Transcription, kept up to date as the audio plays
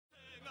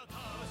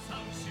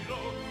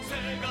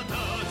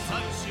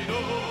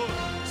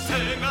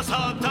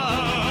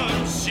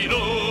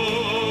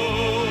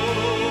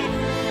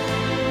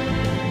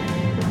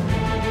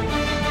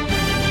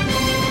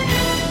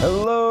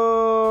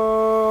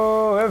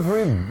Hello,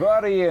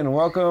 everybody, and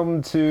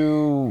welcome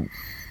to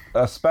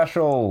a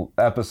special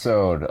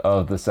episode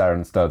of the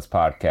Saturn Studs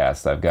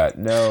podcast. I've got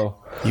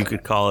You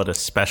could call it a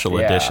special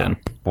edition.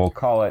 We'll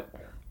call it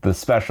the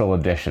special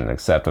edition,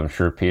 except I'm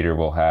sure Peter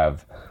will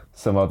have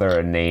some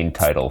other inane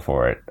title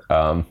for it.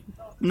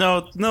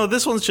 No,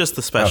 this one's just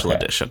the special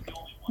edition.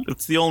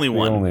 It's the only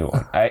one. The only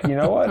one. You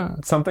know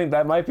what? Something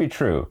that might be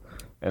true.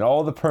 In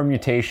all the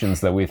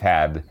permutations that we've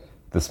had,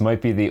 this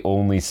might be the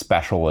only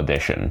special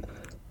edition.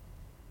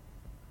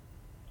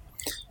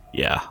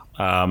 Yeah.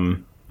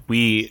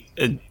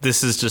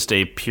 This is just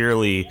a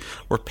purely,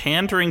 we're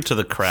pandering to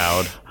the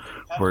crowd.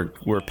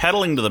 We're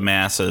peddling to the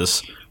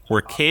masses.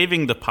 We're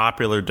caving to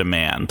popular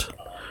demand.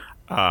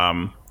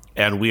 And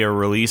we are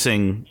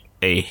releasing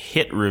a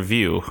hit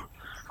review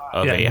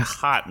of a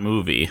hot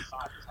movie.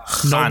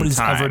 Nobody's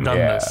ever done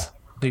this.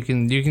 You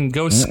can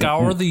go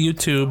scour the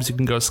YouTubes. You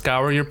can go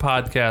scour your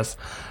podcast.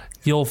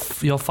 You'll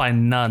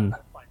find none.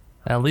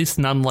 At least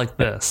none like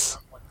this.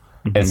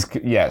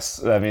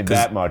 Yes, I mean,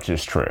 that much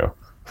is true.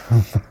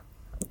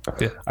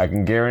 Yeah. I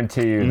can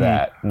guarantee you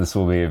that this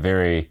will be a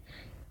very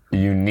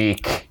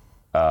unique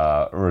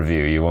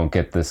review. You won't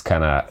get this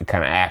kind of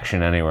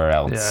action anywhere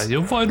else. Yeah,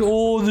 you'll find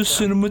all the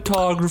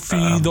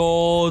cinematography,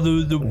 all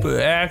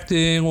the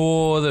acting,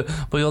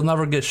 but you'll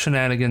never get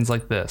shenanigans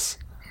like this.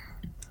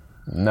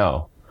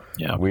 No.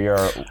 Yeah. We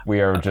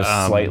are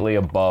just slightly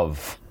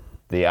above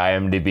the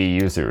IMDb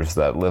users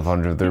that live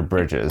under their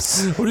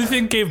bridges. What do you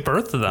think gave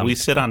birth to them? We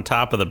sit on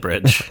top of the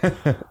bridge.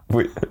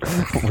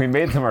 we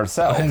made them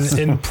ourselves.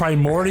 In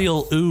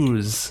primordial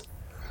ooze.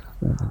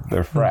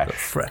 They're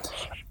fresh.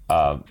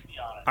 I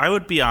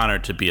would be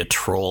honored to be a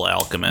troll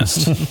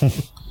alchemist.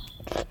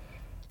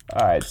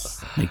 All right.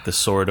 Make the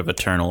sword of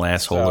eternal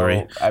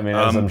assholery. So, I mean,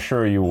 as I'm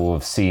sure you will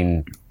have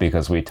seen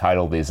because we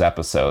titled these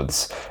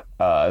episodes,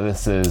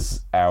 this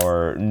is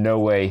our No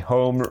Way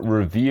Home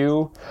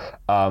review.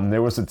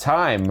 There was a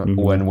time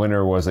when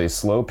winter was a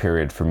slow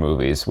period for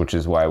movies, which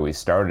is why we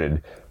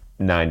started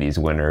 90s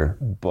winter.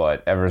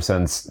 But ever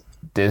since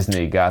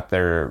Disney got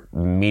their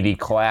meaty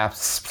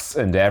clasps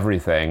into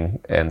everything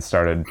and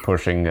started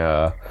pushing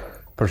out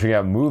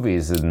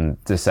movies in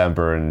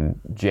December and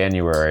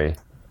January.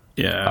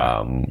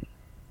 Yeah.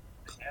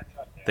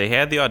 They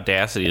had the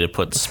audacity to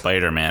put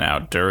Spider-Man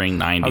out during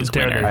 90s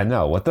winter. I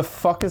know. What the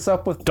fuck is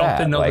up with that?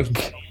 They know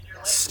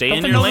Stay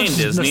in your lane,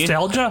 Disney.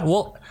 Nostalgia?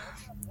 Well,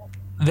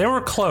 they were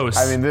close.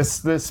 I mean,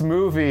 this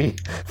movie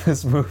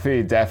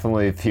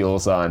definitely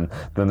fuels on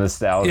the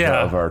nostalgia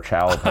of our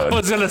childhood. I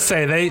was gonna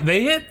say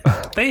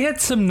they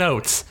hit some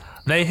notes.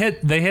 They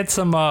hit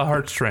some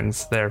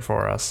heartstrings there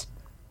for us.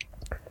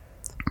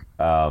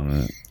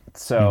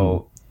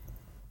 So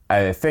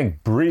I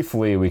think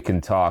briefly we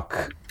can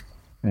talk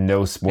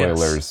no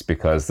spoilers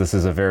because this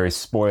is a very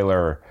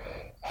spoiler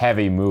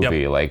heavy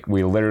movie. Yep. Like,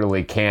 we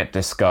literally can't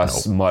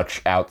discuss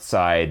much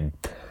outside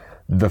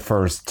the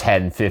first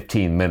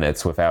 10-15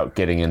 minutes without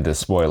getting into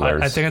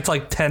spoilers. I think it's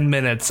like 10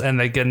 minutes and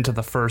they get into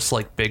the first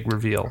like big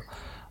reveal.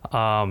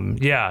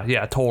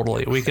 Yeah,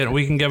 totally. We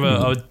can give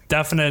a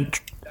definite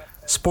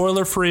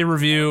spoiler-free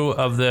review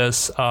of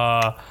this.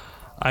 I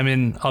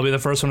mean, I'll be the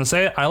first one to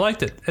say it. I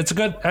liked it. It's a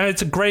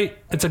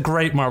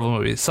great Marvel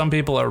movie. Some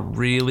people are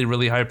really,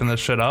 really hyping this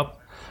shit up.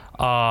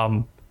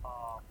 Man,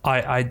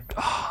 I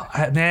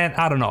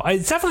don't know.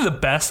 It's definitely the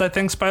best, I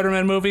think,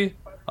 Spider-Man movie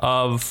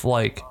of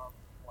like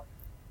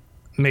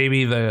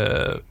maybe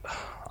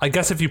I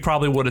guess if you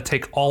probably would have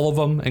take all of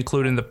them,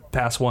 including the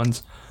past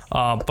ones.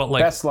 But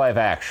like best live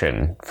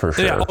action for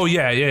sure. Yeah. Oh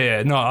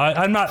yeah. No,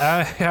 I'm not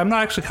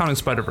actually counting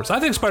Spider-Verse. I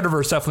think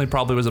Spider-Verse definitely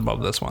probably was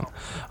above this one.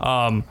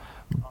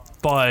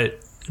 But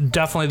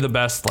definitely the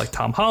best, like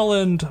Tom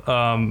Holland,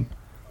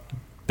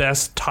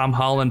 best Tom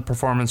Holland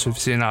performance we've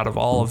seen out of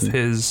all of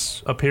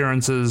his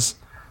appearances.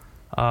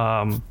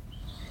 Well,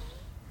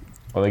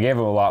 they gave him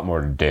a lot more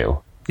to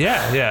do.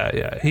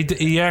 Yeah.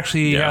 He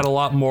actually had a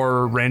lot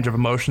more range of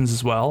emotions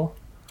as well.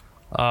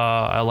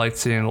 I liked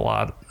seeing a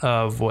lot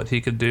of what he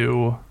could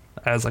do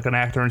as like an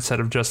actor instead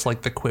of just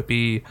like the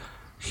quippy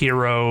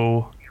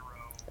hero.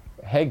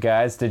 Hey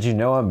guys, did you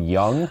know I'm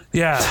young?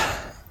 Yeah.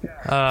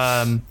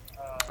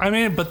 I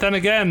mean, but then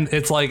again,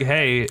 it's like,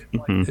 hey,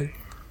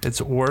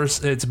 it's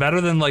worse. It's better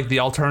than like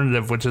the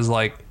alternative, which is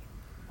like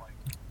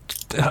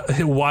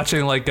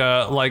watching like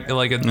back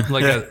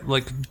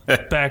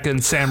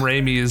in Sam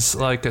Raimi's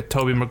like a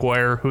Tobey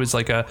Maguire, who's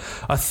like a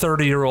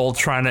 30-year-old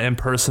trying to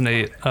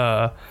impersonate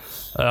a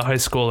high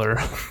schooler.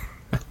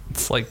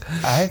 It's like,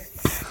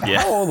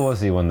 how old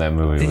was he when that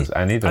movie was?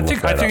 I need to. I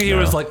think he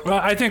was like.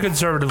 I think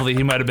conservatively,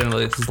 he might have been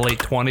like his late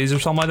 20s or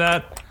something like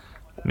that.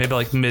 Maybe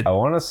like mid. I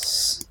want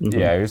to.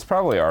 Yeah, he was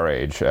probably our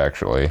age,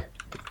 actually.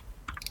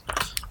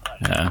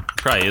 Yeah,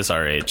 probably is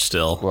our age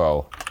still.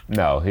 Well,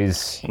 no,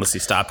 unless he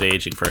stopped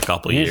aging for a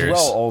couple years. He's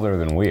well older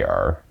than we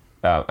are.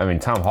 I mean,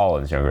 Tom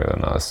Holland's younger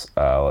than us.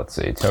 Let's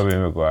see, Tobey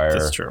Maguire.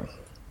 That's true.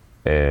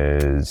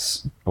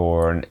 is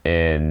born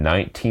in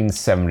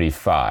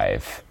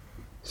 1975.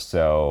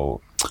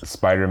 So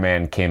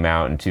Spider-Man came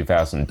out in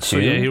 2002. So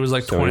yeah, he was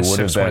like 26, so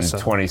he would have been 27.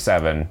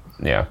 27.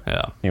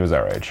 Yeah. He was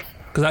our age.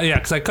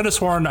 Because I could have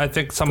sworn, I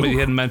think somebody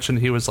had mentioned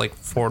he was like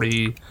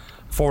 40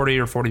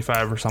 or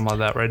 45 or something like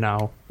that right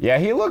now. Yeah,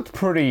 he looked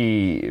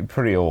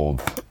pretty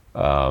old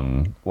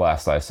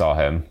last I saw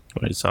him.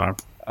 When I saw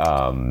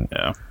him.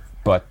 Yeah.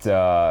 But,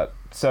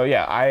 so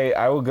yeah,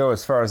 I will go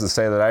as far as to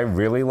say that I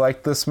really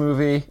liked this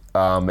movie.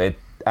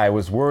 I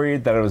was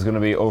worried that it was going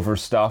to be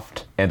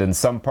overstuffed, and in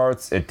some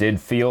parts it did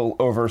feel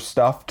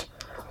overstuffed.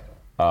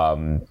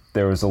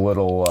 There was there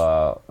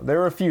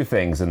were a few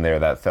things in there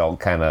that felt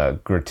kind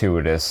of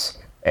gratuitous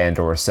and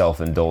or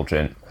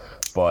self-indulgent,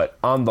 but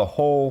on the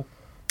whole,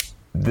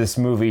 this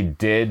movie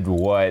did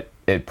what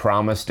it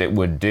promised it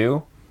would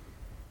do,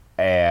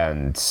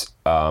 and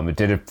it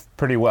did it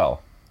pretty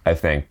well. I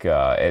think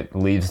it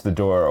leaves the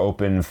door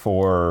open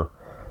for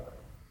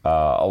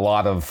a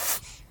lot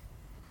of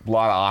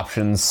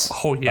options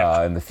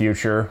in the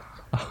future.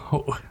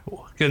 We'll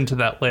get into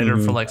that later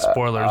for like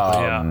spoilers,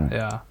 but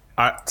yeah.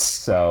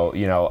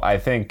 So, I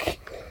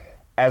think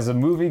as a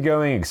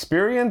movie-going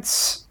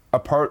experience,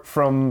 apart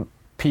from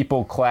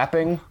people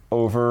clapping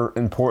over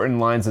important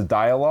lines of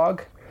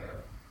dialogue,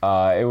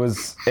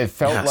 it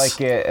felt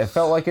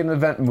like an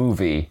event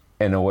movie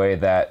in a way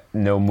that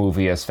no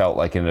movie has felt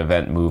like an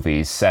event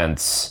movie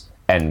since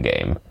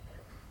Endgame,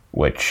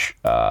 which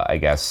I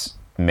guess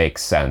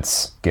makes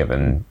sense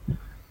given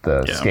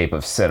the scape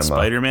of cinema.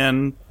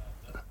 Spider-Man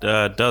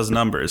does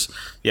numbers.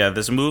 Yeah,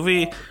 this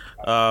movie,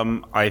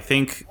 I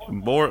think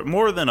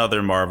more than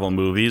other Marvel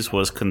movies,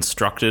 was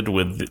constructed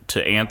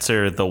to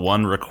answer the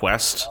one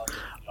request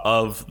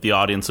of the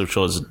audience, which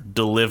was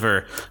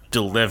deliver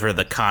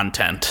the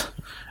content.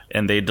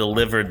 And they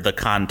delivered the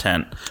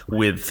content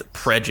with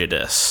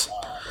prejudice.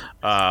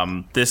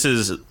 This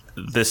is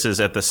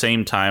at the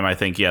same time, I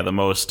think, the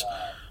most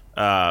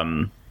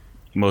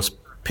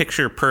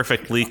picture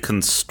perfectly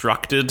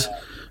constructed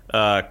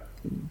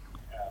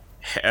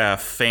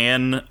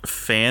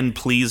fan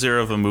pleaser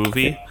of a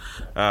movie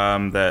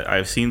that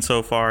I've seen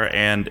so far,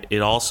 and it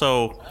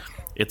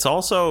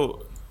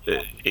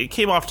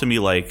came off to me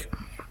like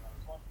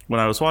when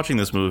I was watching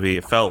this movie,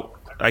 it felt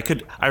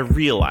I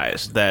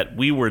realized that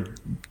we were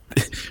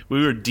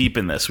deep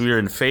in this. We were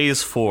in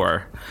phase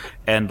 4,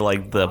 and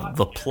like the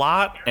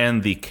plot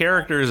and the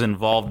characters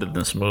involved in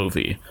this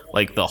movie,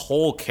 like the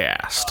whole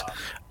cast,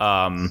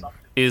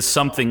 is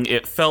something.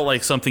 It felt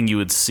like something you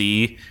would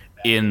see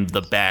in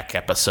the back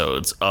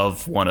episodes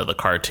of one of the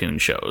cartoon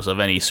shows, of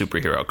any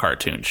superhero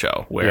cartoon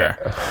show,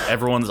 where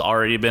everyone's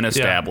already been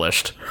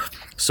established.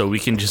 So we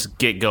can just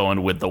get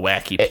going with the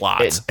wacky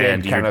plots,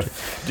 and you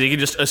can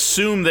just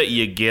assume that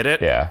you get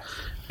it. Yeah.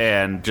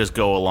 And just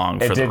go along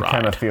for the ride. It did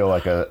kind of feel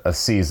like a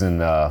season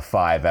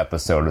 5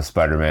 episode of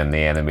Spider-Man the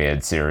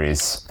Animated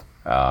Series,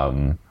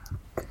 in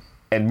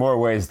more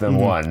ways than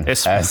one,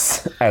 as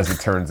it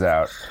turns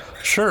out.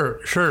 Sure,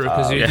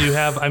 because you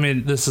have. I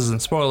mean, this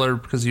isn't spoiler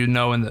because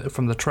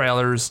from the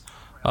trailers,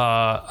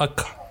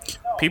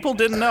 people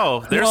didn't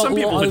know. There's some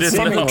people who didn't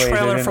know. From the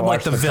trailer from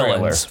like the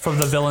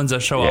villains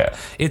that show up.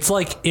 It's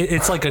like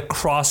a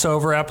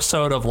crossover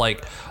episode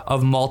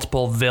of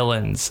multiple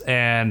villains,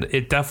 and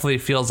it definitely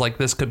feels like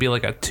this could be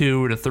like a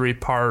 2 to 3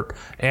 part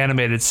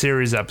animated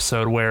series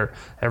episode where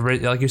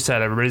everybody, like you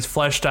said, everybody's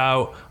fleshed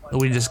out.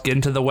 We just get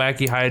into the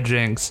wacky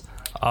hijinks.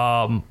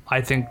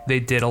 I think they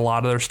did a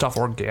lot of their stuff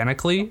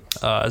organically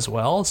as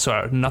well,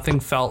 so nothing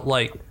felt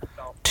like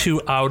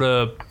too out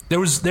of. There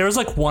was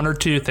like 1 or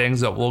 2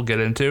 things that we'll get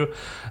into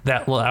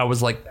that I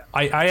was like,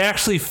 I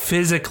actually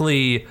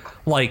physically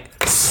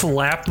like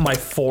slapped my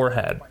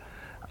forehead.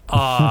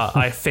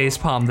 I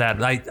facepalmed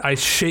that. I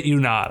shit you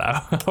not.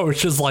 I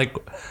was just like,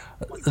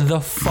 the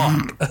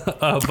fuck.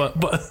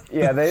 But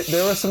yeah,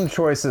 there were some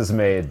choices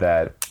made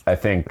that I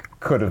think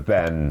could have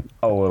been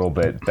a little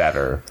bit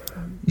better.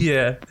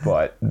 Yeah,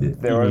 but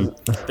there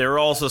were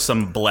also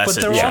some blessed.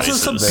 But there were also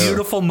some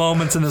beautiful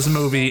moments in this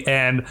movie,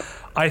 and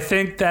I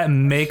think that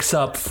makes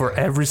up for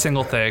every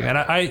single thing.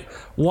 And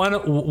one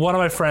of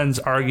my friends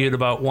argued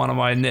about one of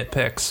my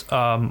nitpicks,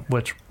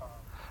 which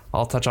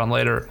I'll touch on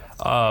later,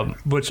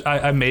 which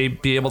I may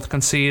be able to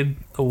concede.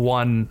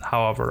 One,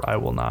 however, I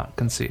will not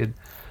concede.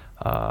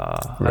 I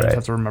just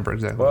have to remember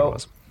exactly what it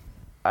was.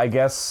 I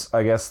guess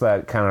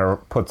that kind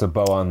of puts a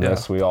bow on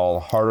this. We all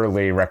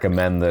heartily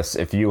recommend this.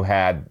 If you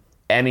had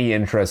any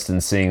interest in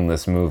seeing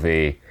this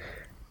movie,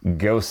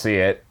 go see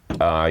it.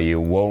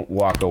 You won't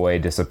walk away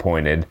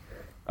disappointed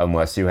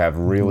unless you have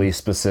really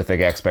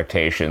specific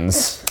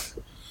expectations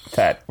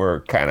that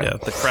were kind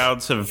of... The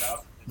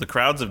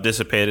crowds have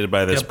dissipated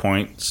by this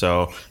point,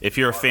 so if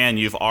you're a fan,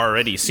 you've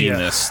already seen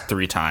this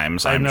 3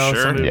 times, I'm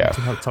sure.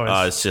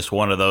 It's just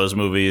one of those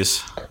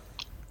movies.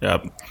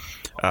 Yep.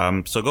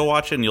 So go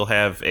watch it, and you'll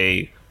have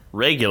a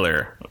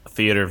regular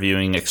theater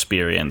viewing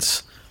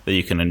experience that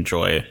you can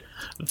enjoy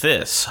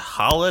this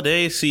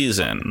holiday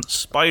season,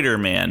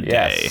 Spider-Man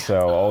Day. Yes,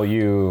 so all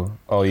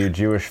you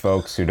Jewish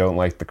folks who don't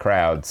like the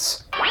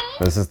crowds,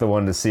 This is the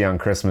one to see on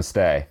Christmas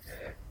Day.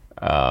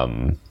 All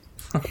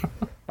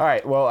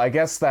right, well, I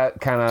guess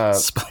that kind of...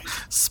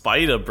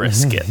 Spider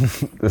brisket.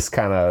 This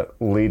kind of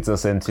leads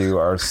us into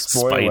our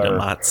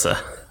spoiler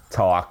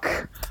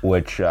talk,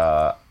 which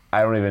I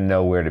don't even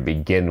know where to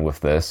begin with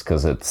this,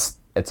 because it's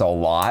a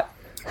lot.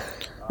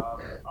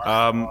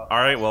 All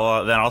right,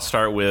 well, then I'll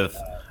start with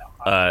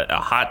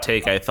a hot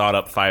take I thought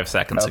up 5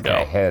 seconds ago.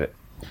 Okay, hit it.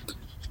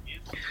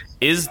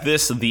 Is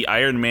this the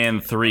Iron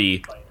Man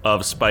 3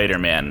 of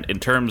Spider-Man in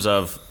terms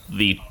of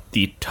the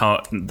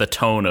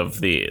tone of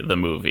the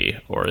movie,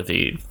 or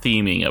the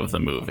theming of the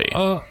movie?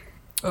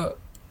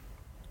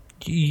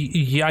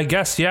 Yeah, I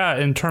guess, yeah,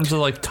 in terms of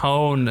like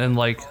tone and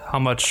like how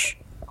much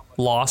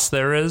loss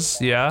there is,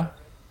 yeah.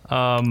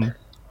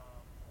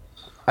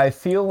 I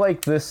feel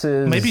like this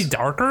is... Maybe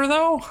darker,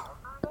 though?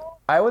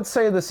 I would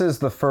say this is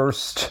the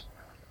first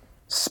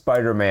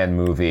Spider-Man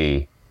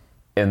movie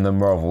in the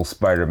Marvel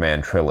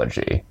Spider-Man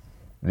trilogy.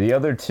 The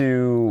other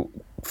two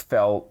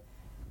felt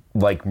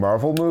like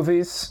Marvel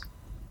movies.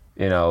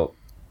 You know,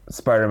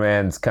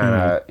 Spider-Man's kind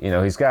of, you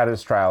know, he's got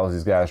his trials,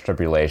 he's got his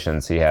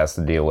tribulations, he has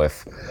to deal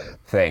with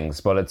things,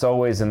 but it's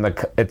always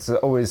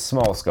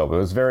small scope. It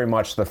was very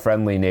much the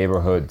friendly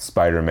neighborhood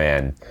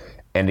Spider-Man,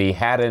 and he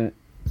hadn't...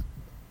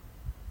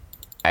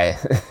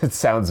 it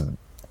sounds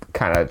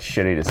kind of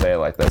shitty to say it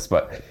like this,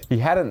 but he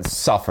hadn't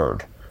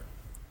suffered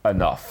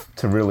enough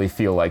to really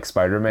feel like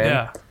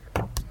Spider-Man.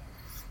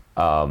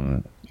 Yeah.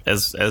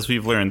 As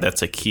we've learned,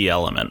 that's a key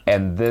element.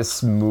 And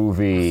this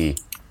movie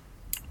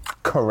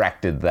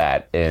corrected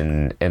that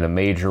in a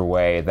major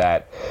way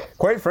that,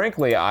 quite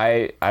frankly,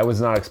 I was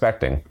not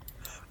expecting.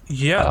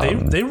 Yeah,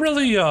 they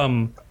really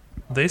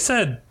they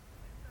said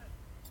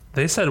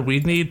we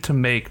need to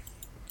make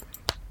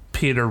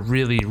Peter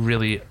really,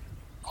 really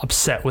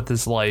upset with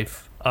his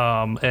life,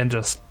 and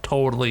just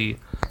totally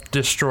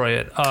destroy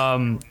it.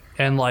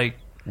 And like,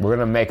 we're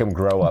gonna make him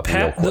grow up.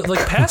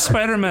 Like past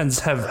Spider-Mans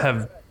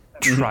have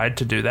tried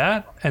to do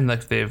that, and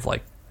like they've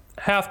like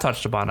half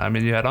touched upon it. I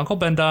mean, you had Uncle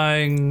Ben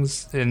dying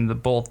in the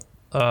both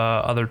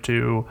other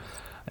two,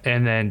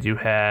 and then you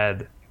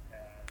had,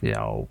 you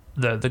know,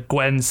 the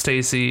Gwen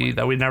Stacy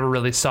that we never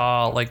really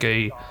saw like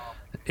a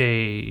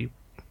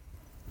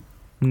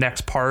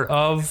next part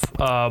of,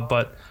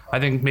 but I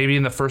think maybe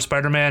in the first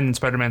Spider-Man and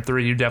Spider-Man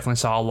 3 you definitely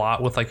saw a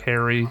lot with like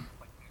Harry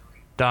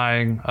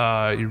dying.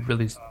 You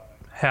really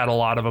had a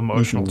lot of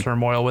emotional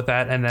turmoil with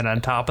that, and then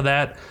on top of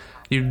that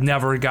you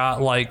never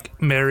got like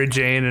Mary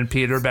Jane and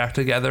Peter back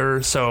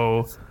together,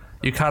 so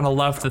you kind of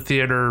left the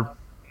theater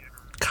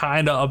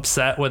kind of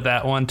upset with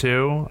that one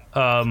too.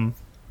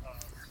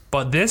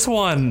 But this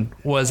one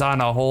was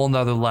on a whole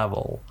nother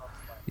level.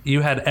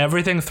 You had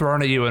everything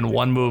thrown at you in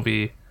one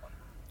movie,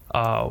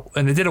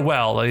 and they did it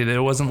well. Like, it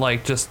wasn't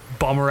like just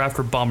bummer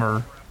after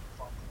bummer.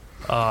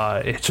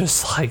 It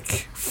just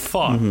like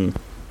fuck.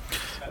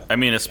 I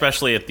mean,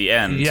 especially at the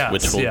end, Yes,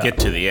 which we'll get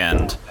to the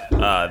end.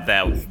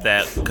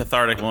 That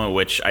cathartic moment,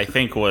 which I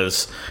think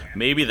was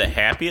maybe the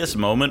happiest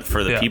moment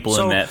for the people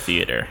in that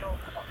theater.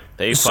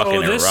 They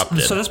fucking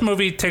erupted. So this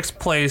movie takes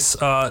place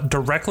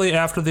directly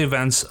after the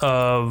events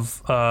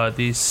of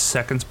the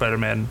second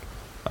Spider-Man,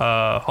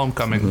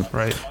 Homecoming,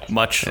 right?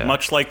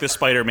 Much like the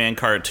Spider-Man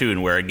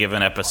cartoon, where a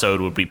given episode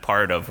would be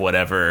part of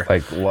whatever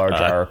like large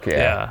arc.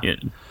 Yeah.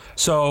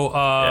 So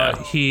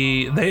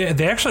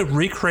they actually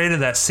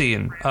recreated that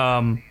scene.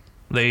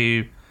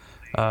 They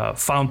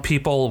found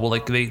people,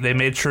 like they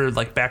made sure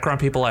like background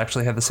people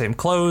actually had the same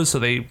clothes, so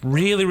they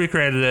really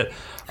recreated it.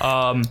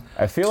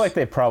 I feel like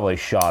they probably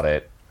shot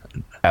it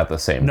at the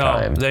same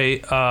time. No,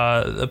 they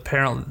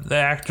apparently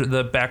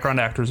the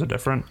background actors are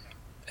different,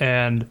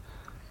 and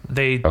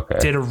they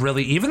did a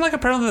really, even like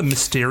apparently the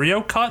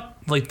Mysterio cut,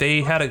 like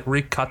they had to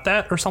recut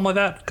that or something like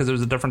that because it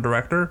was a different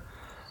director.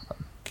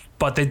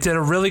 But they did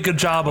a really good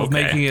job of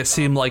making it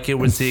seem like it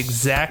was the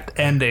exact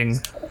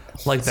ending.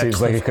 Like that. Seems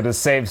like it could have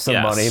saved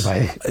some money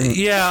by.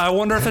 Yeah, I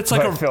wonder if it's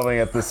like filming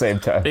at the same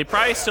time. They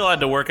probably still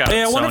had to work out.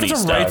 Yeah, I wonder if it's a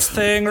stuff. rights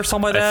thing or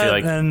something like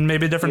that, and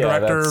maybe a different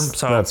director.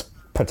 That's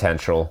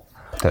potential.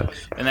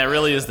 And that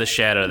really is the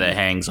shadow that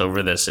hangs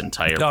over this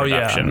entire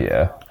production.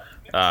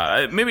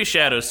 Yeah. Maybe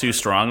shadow's too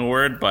strong a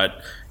word,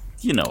 but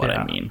you know what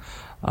I mean.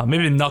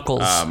 Maybe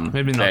Knuckles.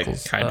 Maybe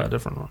Knuckles. Kind of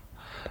different one.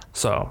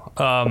 So,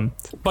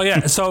 but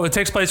yeah, so it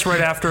takes place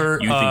right after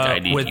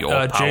with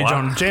J.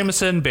 Jonah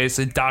Jameson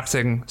basically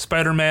doxing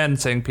Spider-Man,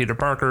 saying Peter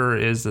Parker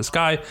is this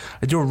guy.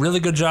 They do a really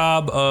good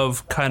job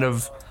of kind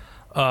of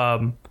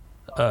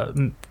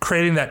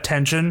creating that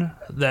tension,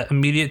 that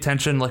immediate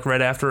tension, like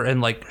right after,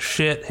 and like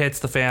shit hits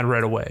the fan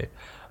right away.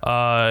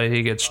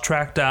 He gets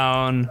tracked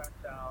down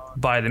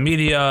by the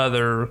media.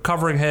 They're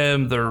covering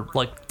him. They're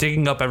like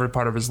digging up every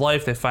part of his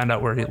life. They find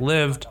out where he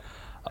lived.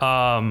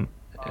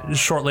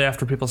 Shortly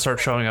after, people start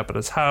showing up at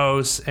his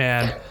house,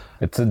 and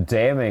it's a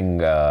damning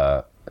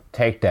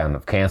takedown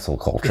of cancel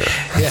culture.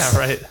 Yeah,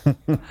 right.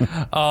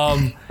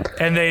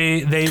 And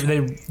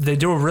they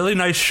do a really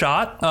nice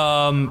shot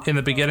in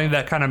the beginning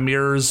that kind of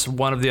mirrors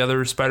one of the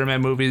other Spider-Man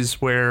movies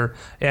where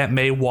Aunt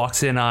May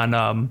walks in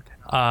on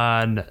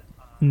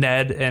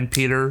Ned and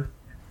Peter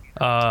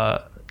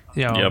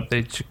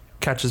They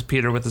catches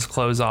Peter with his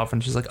clothes off,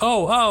 and she's like,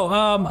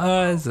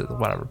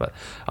 whatever. But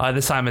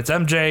this time it's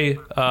MJ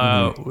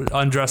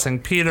undressing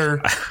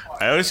Peter.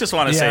 I always just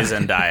want to say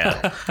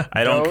Zendaya.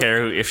 I don't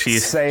care if she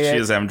is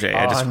MJ.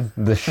 On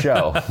the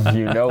show,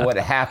 you know what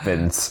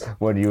happens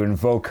when you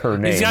invoke her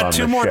name. He's got on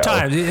two the more show.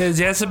 times.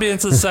 He has to be in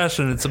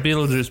succession. It's a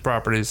Beetlejuice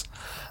properties.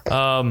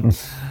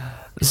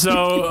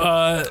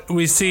 So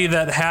we see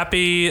that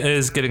Happy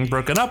is getting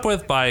broken up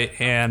with by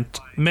Aunt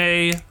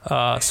May.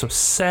 So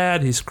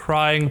sad. He's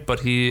crying,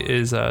 but he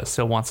is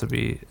still wants to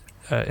be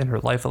in her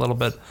life a little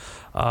bit.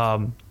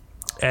 And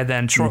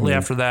then shortly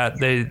after that,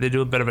 they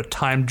do a bit of a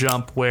time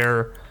jump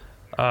where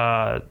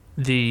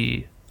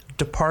the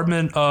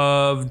Department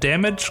of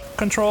Damage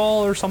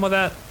Control or some of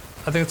that,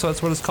 I think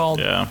that's what it's called.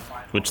 Yeah,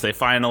 which they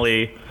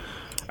finally...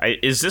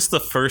 is this the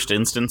first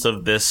instance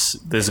of this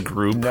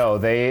group? No,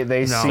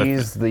 they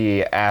seized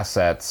the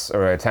assets,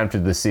 or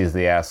attempted to seize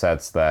the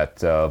assets that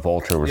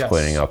Vulture was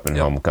cleaning up in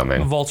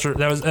Homecoming. Vulture,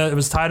 it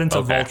was tied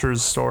into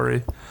Vulture's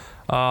story.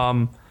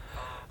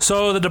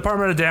 So the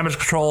Department of Damage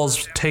Control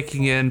is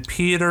taking in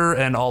Peter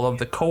and all of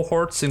the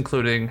cohorts,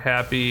 including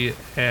Happy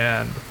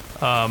and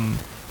Aunt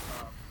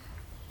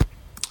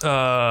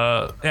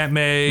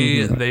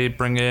May. They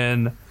bring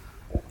in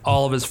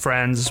all of his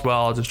friends as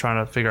well, just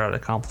trying to figure out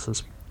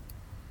accomplices.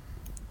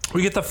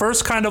 We get the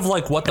first kind of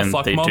like what the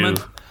fuck moment,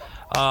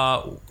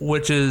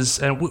 which is,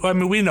 and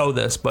we know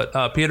this,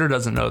 but Peter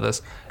doesn't know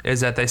this,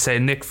 is that they say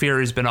Nick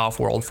Fury's been off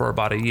world for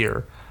about a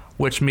year,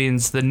 which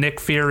means the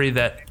Nick Fury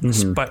that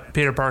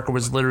Peter Parker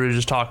was literally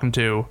just talking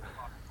to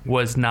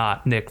was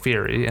not Nick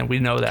Fury, and we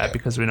know that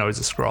because we know he's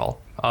a Skrull.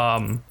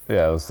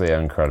 It was the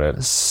end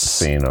credit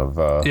scene of...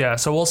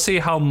 so we'll see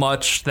how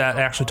much that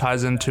actually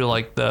ties into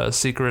like the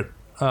secret,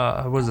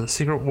 was it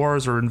Secret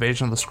Wars or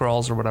Invasion of the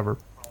Skrulls or whatever?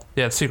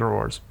 Yeah, Secret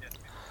Wars.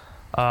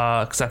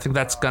 Because I think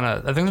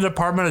the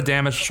Department of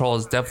Damage Control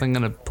is definitely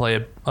gonna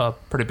play a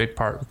pretty big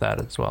part with that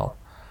as well.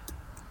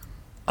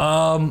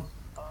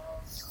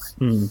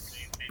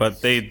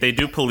 But they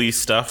do police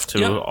stuff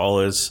to all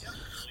his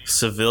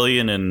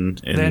civilian and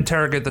they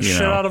interrogate the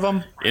shit out of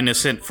him,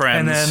 innocent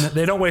friends, and then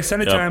they don't waste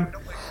any time.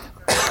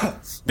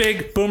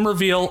 Big boom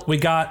reveal: we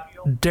got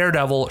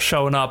Daredevil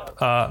showing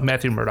up,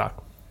 Matthew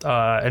Murdock,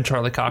 and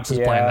Charlie Cox is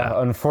playing that.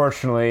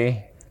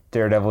 Unfortunately,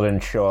 Daredevil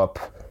didn't show up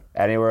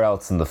anywhere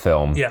else in the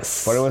film.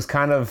 Yes. But it was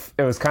kind of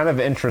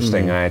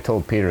interesting, and I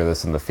told Peter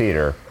this in the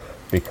theater,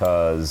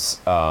 because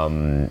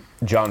Jon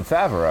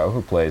Favreau,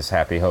 who plays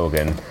Happy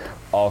Hogan,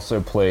 also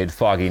played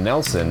Foggy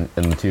Nelson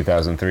in the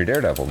 2003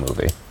 Daredevil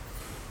movie.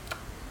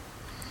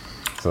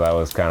 So that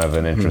was kind of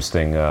an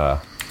interesting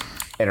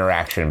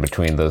interaction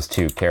between those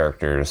two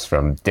characters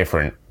from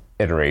different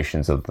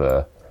iterations of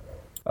the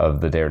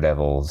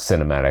Daredevil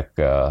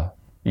cinematic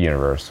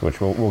universe, which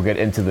we'll get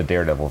into the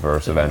Daredevil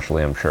verse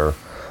eventually, I'm sure.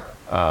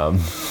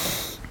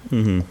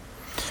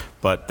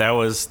 But that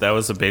was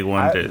a big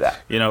one. That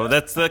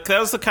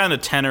was the kind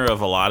of tenor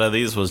of a lot of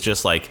these, was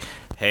just like,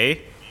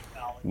 hey,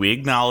 we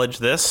acknowledge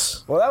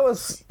this. Well, that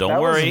was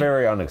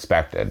very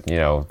unexpected.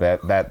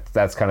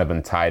 That's kind of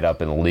been tied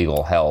up in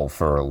legal hell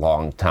for a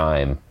long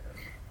time.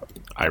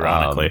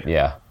 Ironically,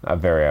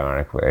 very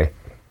ironically.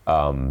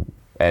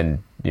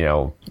 And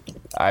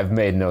I've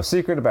made no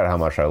secret about how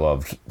much I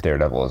loved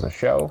Daredevil as a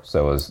show,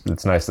 so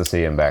it's nice to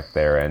see him back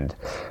there. And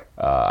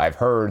I've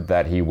heard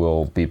that he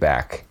will be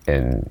back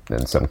in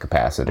some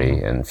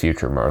capacity in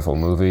future Marvel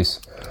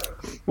movies,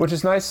 which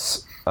is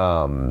nice.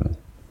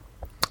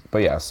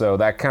 But yeah, so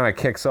that kind of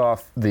kicks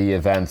off the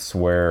events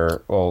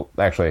where, well,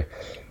 actually,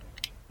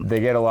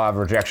 they get a lot of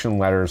rejection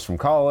letters from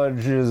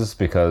colleges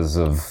because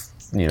of,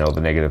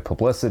 the negative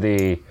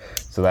publicity.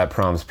 So that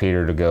prompts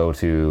Peter to go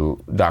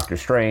to Doctor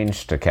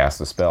Strange to cast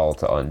a spell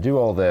to undo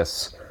all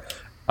this.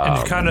 And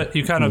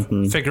you kind of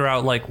figure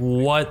out like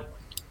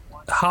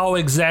how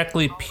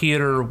exactly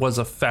Peter was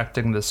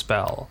affecting the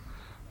spell.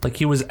 Like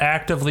he was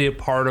actively a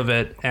part of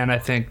it, and I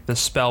think the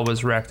spell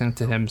was reacting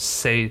to him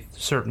say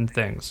certain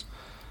things.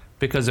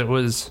 Because it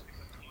was...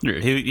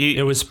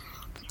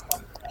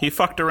 He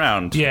fucked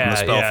around. Yeah, and the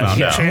spell found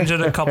out. He changed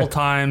it a couple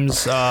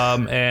times,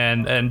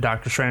 and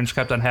Doctor Strange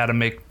kept on how to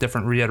make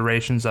different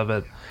reiterations of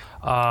it.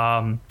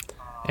 And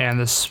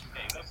this...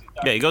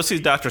 Yeah, he goes see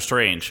Doctor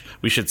Strange.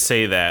 We should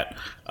say that,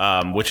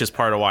 which is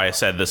part of why I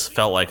said this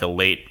felt like a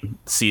late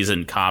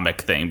season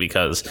comic thing,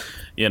 because,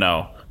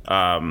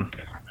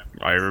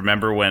 I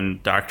remember when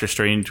Doctor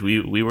Strange,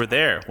 we were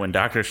there when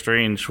Doctor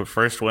Strange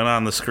first went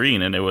on the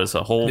screen, and it was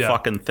a whole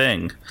fucking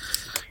thing.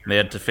 They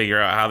had to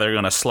figure out how they're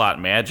going to slot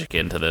magic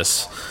into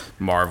this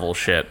Marvel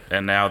shit,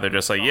 and now they're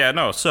just like,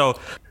 so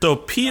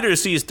Peter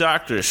sees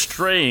Doctor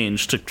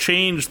Strange to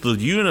change the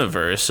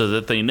universe so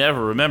that they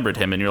never remembered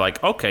him, and you're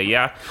like, okay,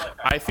 yeah,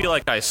 I feel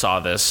like I saw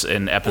this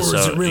in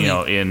episode,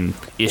 in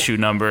issue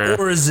number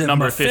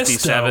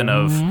 57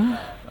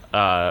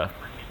 of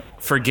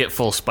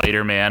Forgetful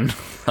Spider-Man.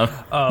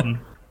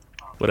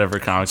 Whatever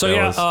comic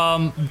that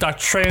was.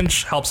 Doctor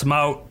Strange helps him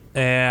out,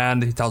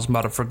 and he tells him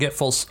about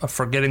a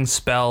forgetting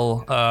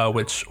spell,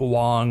 which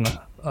Wong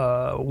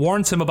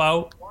warns him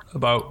about.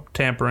 about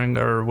tampering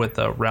or with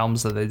the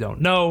realms that they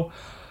don't know.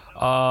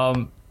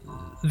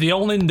 The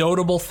only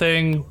notable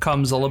thing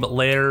comes a little bit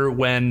later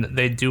when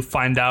they do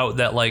find out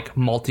that like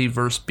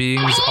multiverse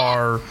beings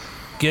are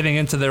getting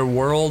into their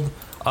world.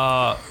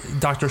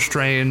 Doctor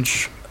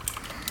Strange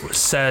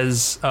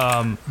says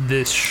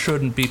this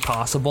shouldn't be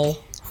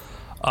possible.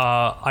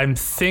 I'm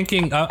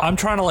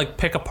trying to like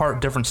pick apart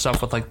different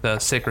stuff with like the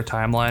sacred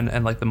timeline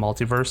and like the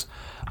multiverse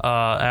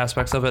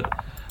aspects of it.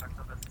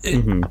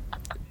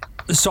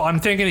 So I'm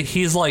thinking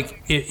he's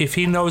like, if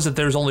he knows that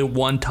there's only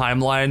one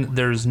timeline,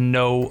 there's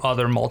no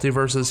other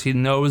multiverses. He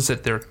knows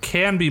that there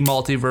can be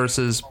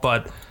multiverses,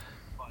 but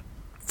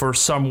for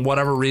some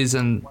whatever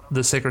reason,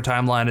 the sacred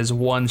timeline is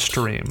one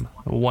stream,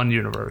 one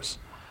universe.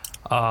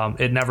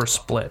 It never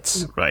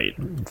splits. Right.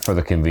 For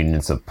the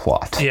convenience of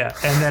plot. Yeah,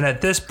 and then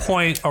at this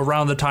point,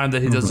 around the time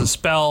that he does the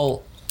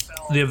spell,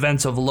 the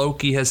events of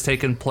Loki has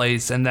taken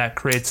place, and that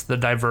creates the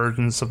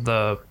divergence of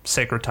the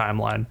sacred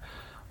timeline.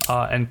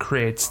 And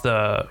creates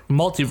the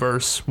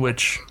multiverse,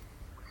 which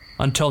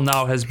until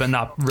now has been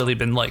not really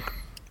been like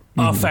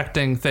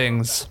affecting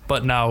things,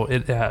 but now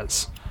it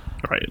has.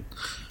 Right.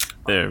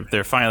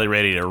 They're finally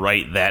ready to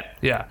write that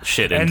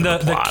shit into the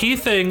plot. The key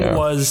thing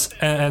was,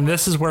 and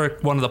this is where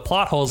one of the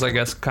plot holes, I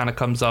guess, kind of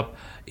comes up,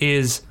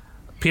 is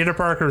Peter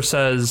Parker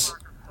says,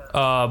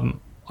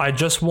 I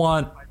just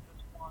want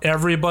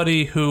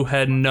everybody who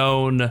had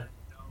known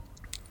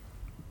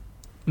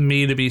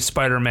me to be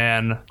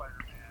Spider-Man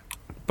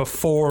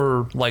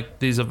before like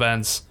these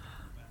events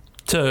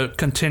to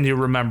continue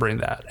remembering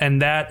that,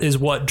 and that is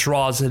what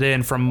draws it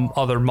in from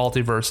other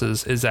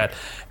multiverses, is that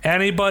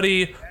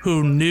anybody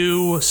who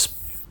knew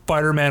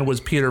Spider-Man was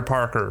Peter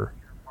Parker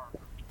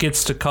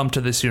gets to come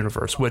to this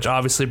universe, which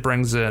obviously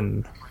brings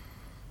in,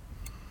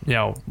 you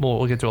know,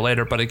 we'll get to it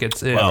later, but it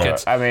gets in.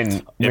 I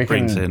mean,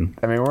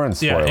 we're in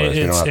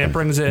spoilers. It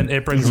brings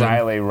in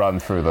Riley run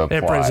through the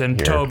plot. It brings in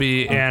here.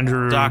 Toby,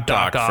 Andrew, Doc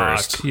Ock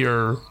first.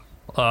 Your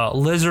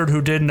Lizard,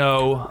 who did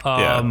know.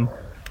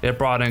 It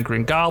brought in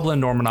Green Goblin,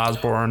 Norman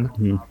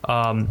Osborn.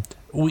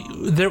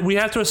 We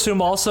have to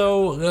assume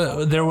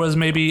also there was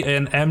maybe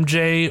an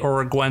MJ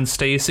or a Gwen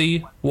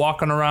Stacy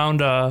walking around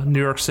New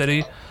York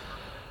City.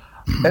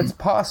 It's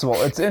possible.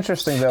 It's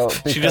interesting though,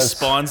 because she just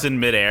spawns in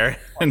midair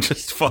and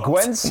just falls.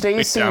 Gwen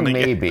Stacy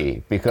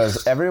maybe,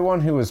 because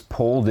everyone who was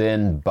pulled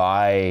in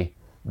by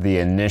the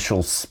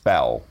initial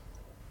spell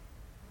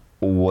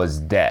was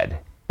dead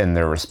in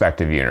their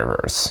respective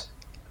universe.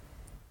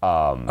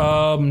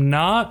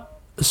 Not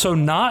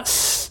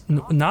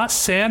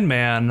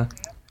Sandman.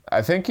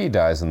 I think he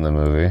dies in the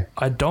movie.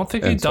 I don't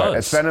think he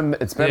does.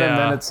 It's been a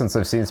minute since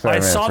I've seen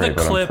Spider-Man 3, I saw the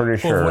clip I'm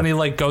pretty sure. of when he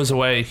like goes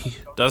away.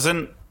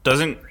 Doesn't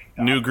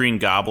New Green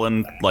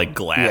Goblin like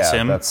glass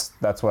him?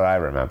 That's what I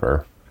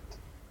remember.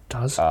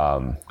 Does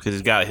because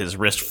he's got his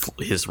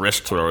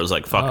wrist throws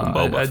like fucking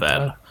Boba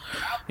Fett.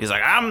 He's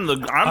like, I'm the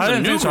new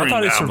Green Goblin. I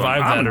thought he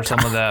survived that or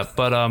some of that,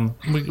 but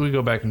we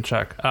go back and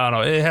check. I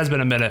don't know. It has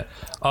been a minute.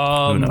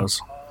 Who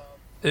knows?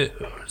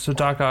 So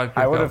Doc Ock.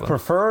 I would have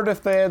preferred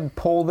if they had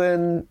pulled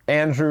in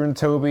Andrew and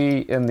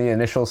Toby in the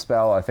initial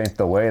spell. I think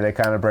the way they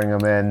kind of bring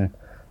them in,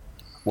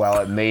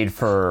 well, it made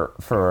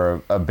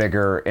for a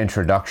bigger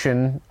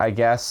introduction, I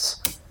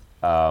guess.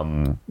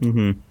 It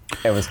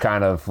was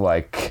kind of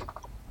like,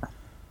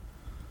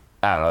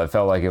 I don't know, it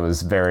felt like it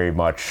was very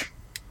much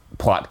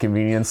plot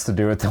convenience to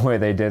do it the way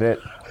they did it.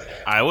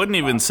 I wouldn't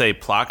even say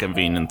plot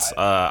convenience.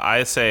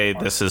 I say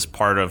this is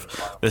part of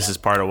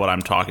what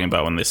I'm talking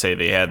about when they say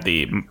they had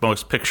the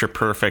most picture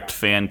perfect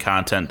fan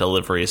content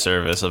delivery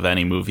service of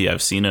any movie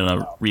I've seen in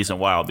a recent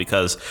while,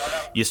 because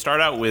you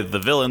start out with the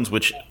villains,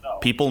 which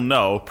people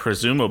know,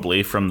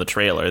 presumably from the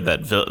trailer,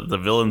 that the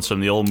villains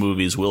from the old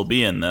movies will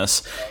be in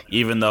this,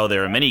 even though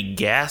there are many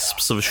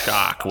gasps of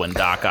shock when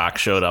Doc Ock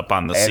showed up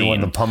on the scene. And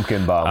when the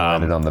pumpkin bomb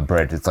landed on the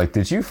bridge, it's like,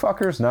 did you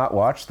fuckers not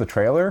watch the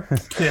trailer?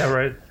 Yeah,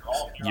 right.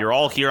 You're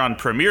all here on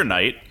premiere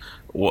night.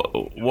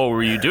 What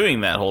were you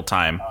doing that whole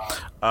time?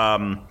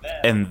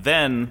 And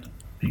then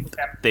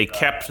they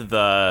kept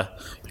the,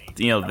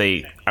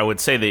 I would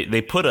say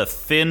they put a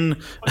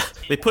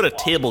they put a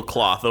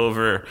tablecloth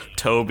over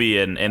Toby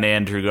and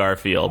Andrew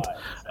Garfield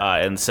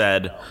and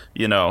said,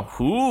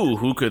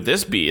 who could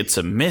this be? It's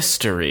a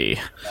mystery.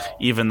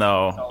 Even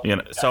though,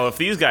 so if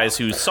these guys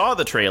who saw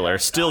the trailer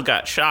still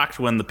got shocked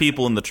when the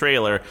people in the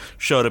trailer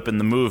showed up in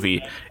the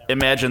movie,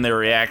 imagine their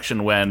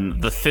reaction when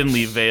the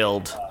thinly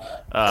veiled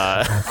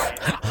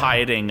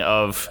hiding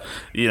of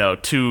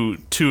two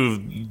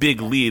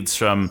big leads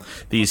from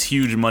these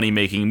huge money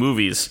making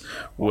movies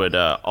would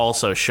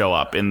also show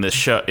up in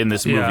this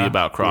movie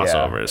about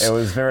crossovers. Yeah, it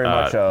was very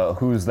much a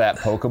who's that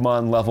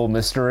Pokemon level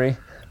mystery.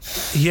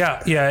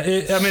 Yeah.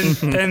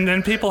 And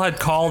then people had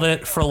called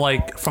it for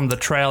like from the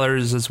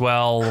trailers as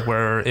well,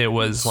 where it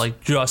was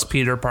like just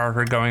Peter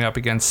Parker going up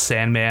against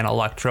Sandman,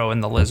 Electro,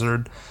 and the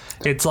Lizard.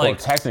 It's like,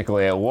 well,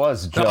 technically it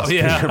was just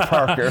Peter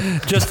Parker.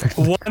 Just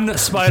one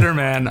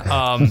Spider-Man,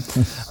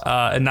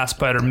 and not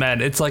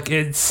Spider-Man. It's like,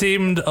 it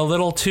seemed a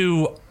little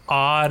too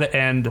odd,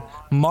 and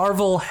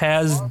Marvel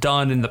has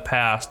done in the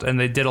past, and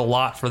they did a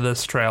lot for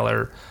this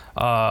trailer,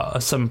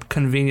 some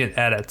convenient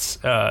edits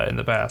in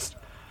the past.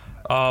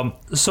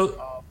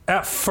 So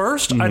at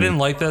first I didn't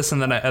like this,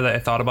 and then I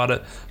thought about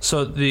it.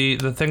 So the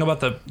thing about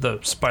the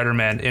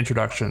Spider-Man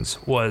introductions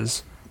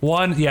was,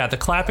 one, the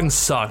clapping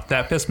sucked.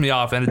 That pissed me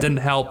off, and it didn't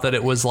help that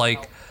it was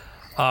like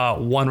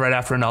one right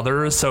after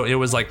another. So it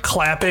was like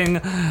clapping,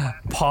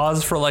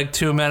 pause for like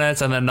 2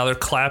 minutes, and then another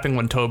clapping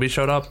when Toby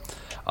showed up.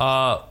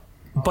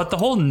 But the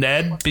whole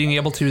Ned being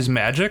able to use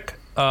magic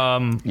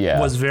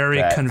was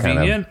very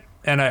convenient,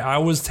 and I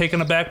was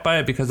taken aback by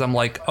it, because I'm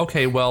like,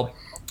 okay, well,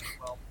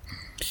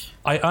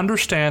 I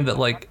understand that,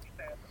 like,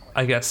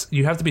 I guess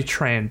you have to be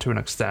trained to an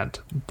extent,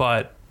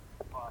 but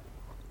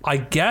I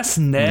guess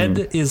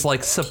Ned is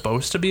like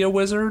supposed to be a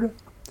wizard.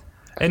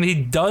 And he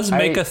does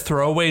make a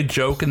throwaway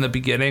joke in the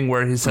beginning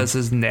where he says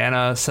his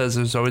Nana says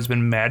there's always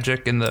been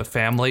magic in the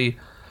family.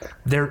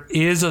 There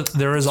is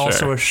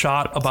also a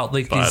shot about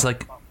like these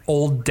like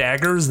old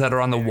daggers that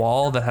are on the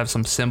wall that have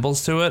some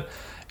symbols to it,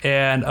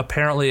 and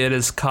apparently it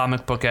is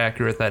comic book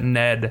accurate that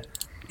Ned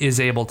is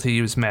able to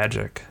use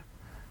magic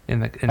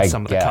in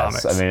some of the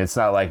comics. I mean, it's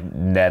not like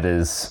Ned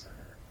is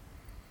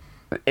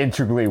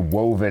integrally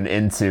woven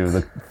into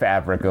the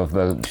fabric of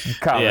the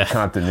comic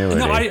continuity.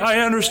 No, I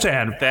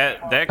understand.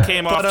 That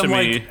came off to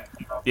me.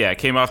 It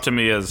came off to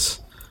me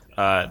as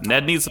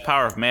Ned needs the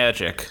power of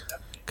magic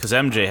because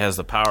MJ has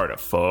the power to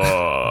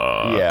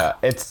fuck. Yeah,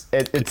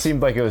 it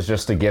seemed like it was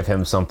just to give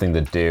him something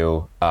to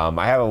do.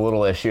 I have a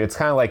little issue. It's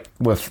kind of like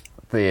with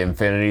the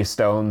Infinity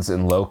Stones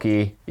in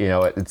Loki. You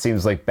know, it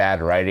seems like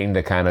bad writing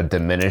to kind of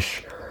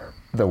diminish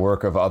the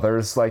work of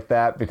others like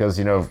that, because,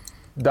 you know,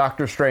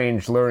 Doctor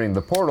Strange learning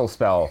the portal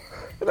spell,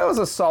 that was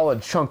a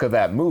solid chunk of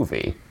that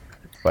movie.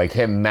 Like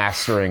him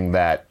mastering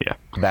that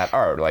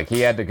art. Like he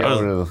had to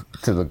go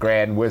to the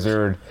Grand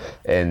Wizard,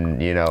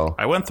 and, you know,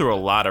 I went through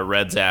a lot of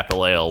Red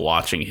Apple Ale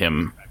watching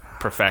him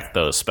perfect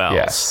those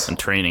spells and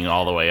training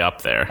all the way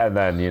up there. And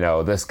then, you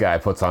know, this guy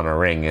puts on a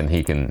ring and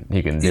he can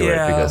do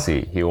it because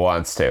he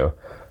wants to.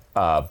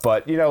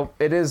 But, you know,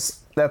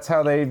 that's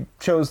how they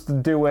chose to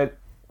do it.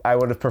 I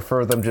would have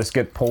preferred them just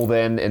get pulled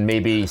in and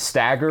maybe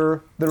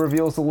stagger the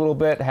reveals a little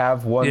bit,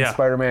 have one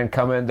Spider-Man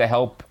come in to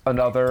help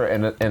another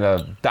in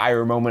a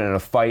dire moment in a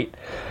fight.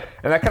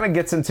 And that kind of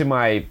gets into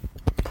my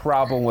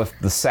problem with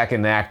the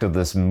second act of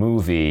this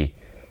movie,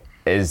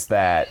 is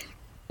that,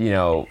 you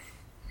know,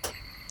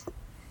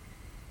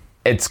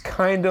 it's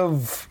kind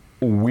of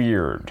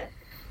weird.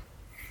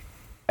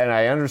 And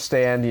I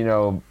understand, you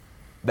know,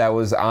 that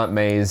was Aunt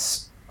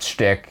May's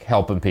shtick,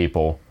 helping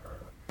people.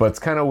 But it's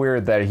kind of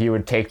weird that he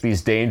would take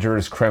these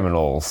dangerous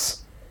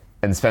criminals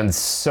and spend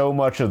so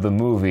much of the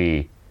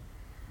movie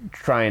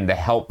trying to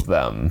help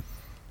them.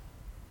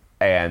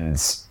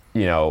 And,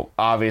 you know,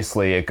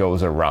 obviously it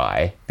goes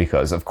awry,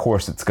 because of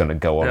course it's going to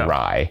go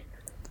awry.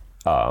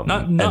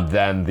 And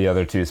then the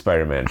other two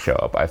Spider-Man show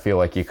up. I feel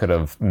like you could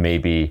have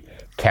maybe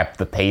kept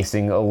the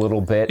pacing a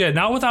little bit. Yeah,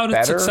 not without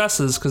its better.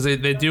 successes, because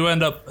they do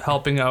end up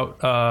helping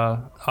out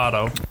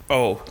Otto.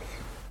 Oh,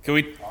 can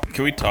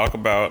we talk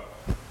about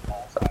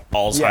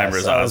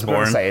Alzheimer's I was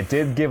going Osborn? to say, it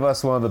did give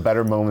us one of the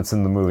better moments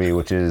in the movie,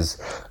 which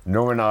is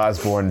Norman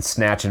Osborn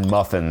snatching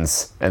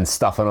muffins and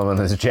stuffing them in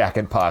his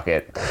jacket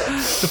pocket.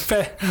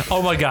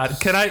 Oh my God!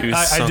 Can I do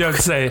have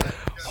to say,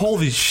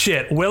 holy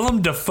shit,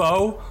 Willem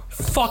Dafoe,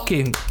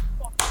 fucking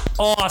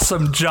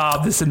awesome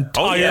job this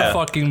entire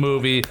fucking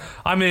movie.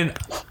 I mean,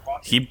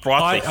 he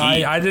brought the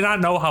heat. I did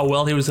not know how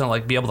well he was gonna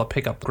like be able to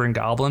pick up Green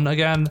Goblin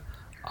again.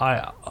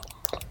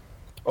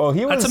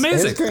 That's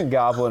amazing. His Green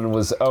Goblin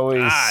was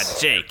always...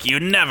 Jake, you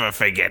never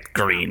forget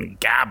Green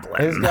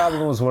Goblin. His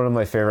Goblin was one of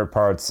my favorite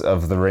parts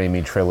of the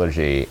Raimi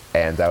trilogy,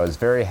 and I was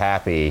very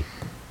happy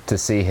to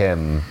see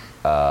him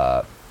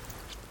not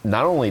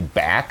only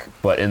back,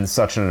 but in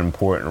such an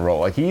important role.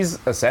 Like,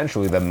 he's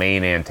essentially the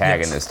main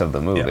antagonist of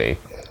the movie,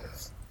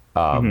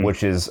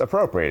 which is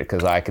appropriate,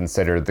 because I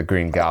consider the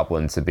Green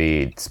Goblin to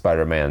be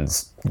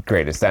Spider-Man's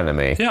greatest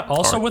enemy. Yeah,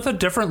 also with a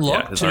different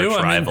look, too.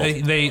 I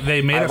mean,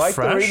 they made it fresh.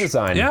 I like the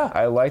redesign. Yeah.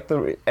 I like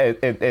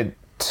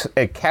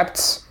it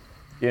kept,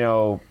 you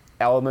know,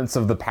 elements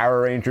of the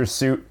Power Ranger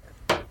suit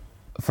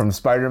from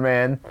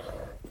Spider-Man,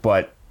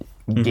 but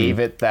gave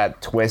it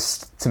that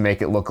twist to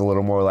make it look a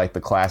little more like the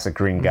classic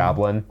Green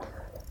Goblin.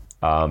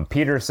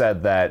 Peter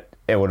said that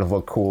it would have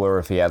looked cooler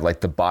if he had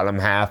like the bottom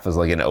half as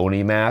like an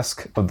Oni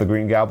mask of the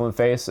Green Goblin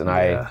face, and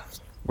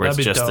where it's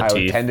just the teeth. I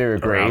would tend to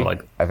agree.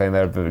 I think that would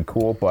have been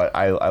cool, but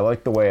I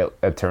like the way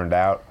it turned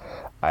out.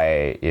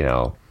 I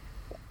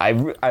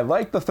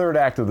like the third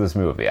act of this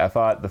movie. I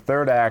thought the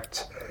third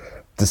act,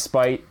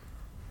 despite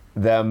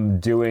them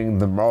doing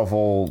the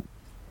Marvel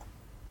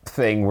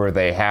thing where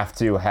they have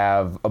to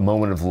have a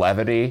moment of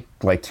levity,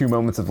 like 2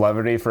 moments of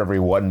levity for every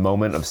 1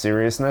 moment of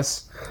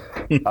seriousness,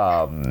 you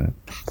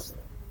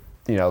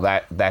know,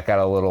 that got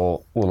a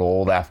little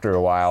old after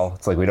a while.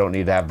 It's like, we don't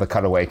need to have the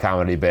cutaway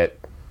comedy bit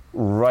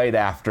right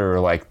after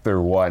like their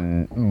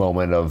 1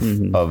 moment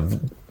of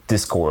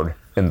discord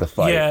in the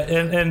fight. Yeah,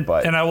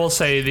 and I will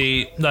say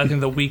I think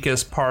the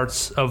weakest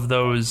parts of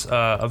those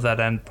of that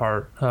end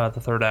part, the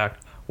third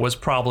act, was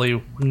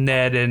probably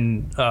Ned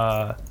and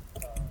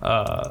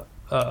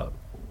the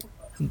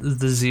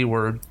Z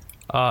word,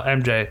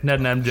 MJ,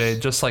 Ned and MJ,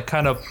 just like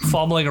kind of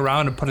fumbling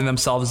around and putting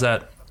themselves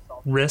at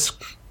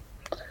risk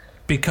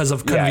because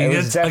of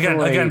convenience.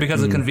 Again,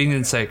 because of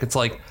convenience sake. It's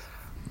like,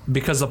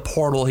 because the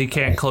portal, he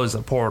can't close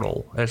the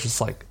portal. It's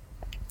just like,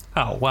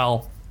 oh,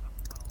 well.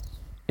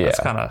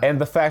 Yeah. And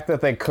the fact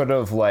that they could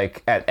have,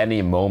 like, at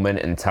any moment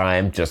in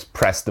time, just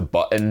pressed the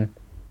button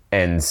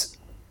and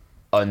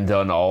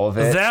undone all of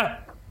it.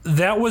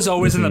 That was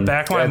always in the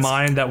back of my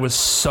mind. That was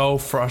so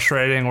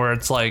frustrating, where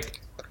it's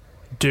like,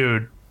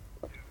 dude,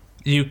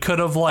 you could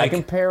have, like... I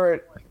compare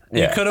it...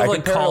 You could have,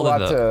 like,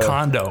 called it a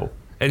condo,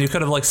 and you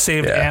could have, like,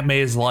 saved Aunt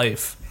May's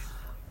life.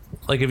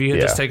 Like, if you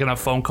had just taken a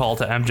phone call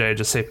to MJ,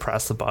 just say,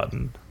 press the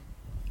button.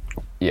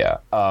 Yeah.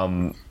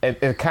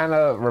 It kind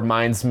of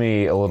reminds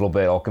me a little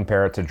bit, I'll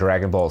compare it to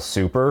Dragon Ball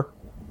Super,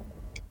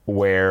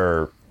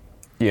 where,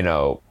 you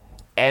know,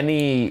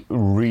 any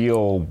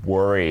real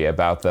worry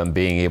about them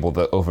being able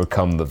to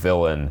overcome the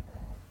villain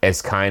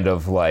is kind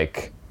of,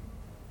 like,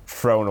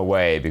 thrown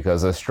away,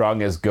 because as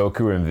strong as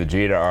Goku and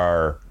Vegeta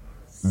are,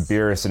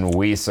 Beerus and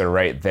Whis are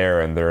right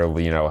there, and they're,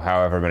 you know,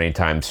 however many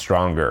times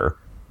stronger.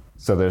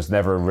 So there's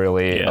never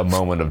really a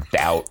moment of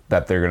doubt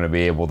that they're going to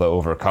be able to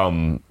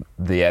overcome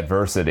the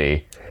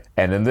adversity.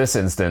 And in this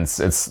instance,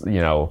 it's,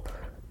 you know,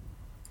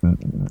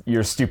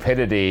 your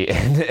stupidity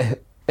and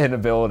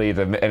inability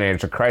to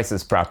manage a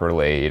crisis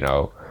properly, you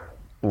know,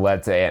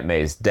 led to Aunt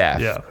May's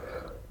death. Yeah.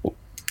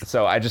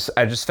 So I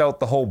just felt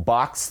the whole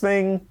box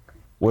thing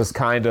was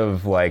kind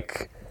of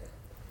like,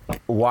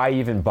 why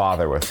even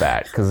bother with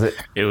that? Because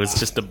it was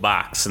just a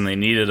box, and they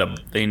needed a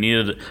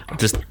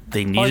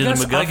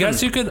MacGuffin. I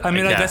guess you could. I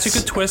guess you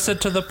could twist it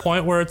to the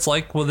point where it's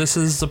like, well, this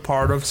is the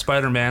part of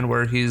Spider-Man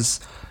where he's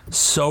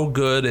so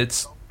good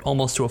it's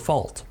almost to a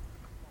fault.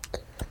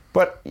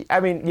 But I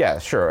mean, yeah,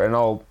 sure,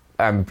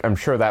 and I'm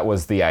sure that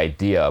was the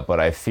idea, but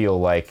I feel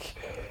like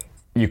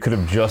you could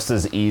have just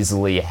as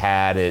easily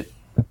had it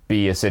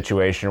be a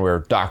situation where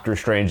Doctor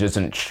Strange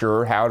isn't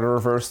sure how to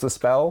reverse the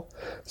spell,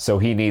 so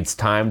he needs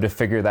time to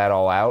figure that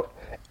all out,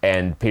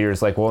 and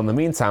Peter's like, well, in the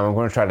meantime, I'm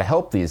going to try to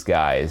help these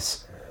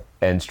guys,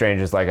 and Strange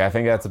is like, I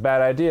think that's a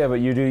bad idea, but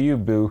you do you,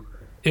 boo.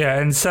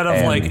 Yeah, instead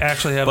of like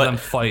actually having them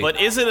fight.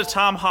 But is it a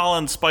Tom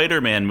Holland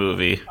Spider-Man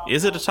movie?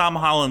 Is it a Tom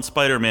Holland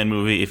Spider-Man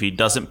movie if he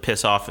doesn't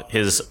piss off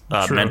his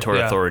mentor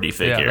authority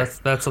figure? Yeah,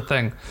 that's the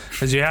thing,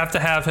 because you have to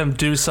have him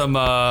do some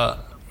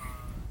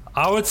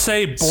I would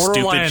say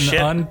borderline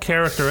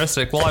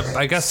uncharacteristic. Well,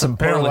 I guess some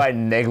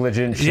borderline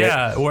negligent shit.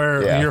 Yeah,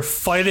 where you're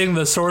fighting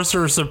the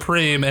Sorcerer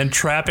Supreme and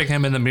trapping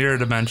him in the mirror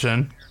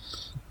dimension.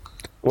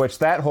 Which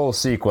that whole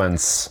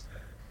sequence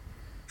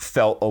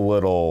felt a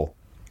little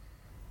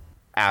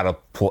out of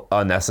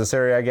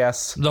unnecessary, I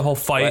guess. The whole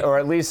fight, or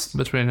at least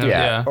between him,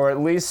 yeah, or at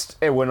least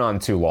it went on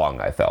too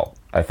long. I felt.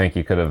 I think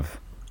you could have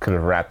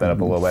wrapped that up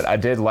a little bit. I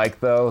did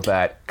like, though,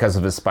 that because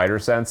of his spider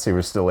sense, he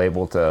was still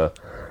able to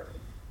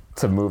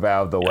move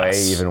out of the way,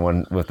 even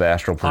when with the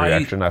astral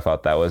projection. I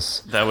thought that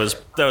was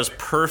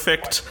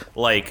perfect,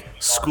 like,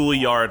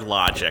 schoolyard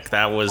logic.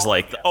 That was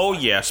like, oh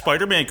yeah,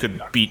 Spider-Man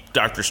could beat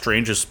Doctor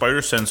Strange's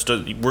spider sense.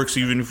 Works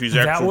even if he's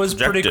actually That was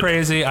projected. Pretty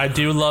crazy. I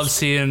do love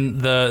seeing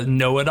the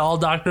know-it-all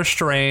Doctor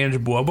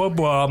Strange, blah blah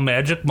blah,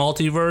 magic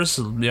multiverse,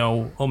 you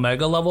know,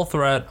 Omega level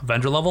threat,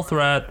 Avenger level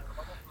threat.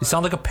 You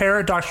sound like a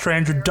parrot, Doctor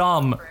Strange. You're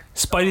dumb.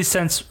 Spidey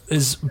sense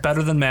is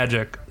better than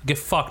magic. Get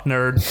fucked,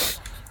 nerd.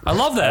 I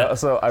love that.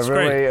 So I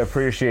really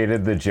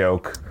appreciated the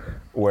joke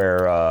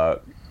where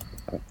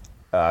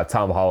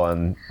Tom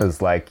Holland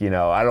is like, you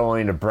know, I don't want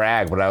you to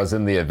brag, but I was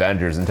in the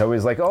Avengers. And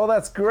Toby's like, oh,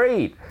 that's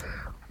great.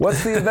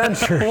 What's the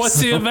Avengers? What's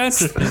the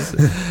Avengers?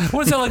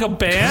 Was that like a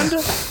band?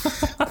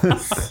 Are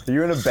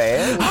you in a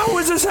band? How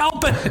is this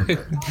helping?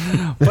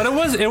 But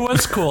it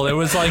was cool. It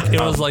was like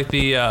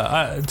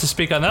the to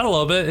speak on that a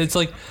little bit. It's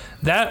like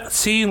that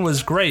scene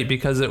was great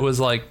because it was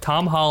like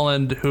Tom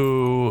Holland,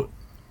 who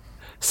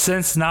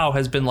since now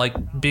has been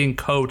like being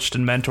coached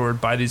and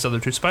mentored by these other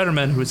two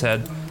Spider-Men who's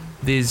had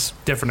these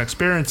different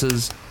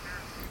experiences.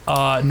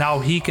 Now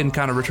he can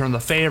kind of return the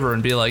favor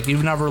and be like,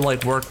 you've never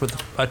like worked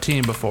with a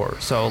team before,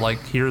 so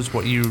like here's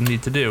what you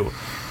need to do.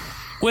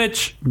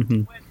 Which,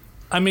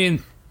 I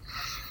mean,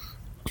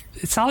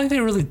 it's not like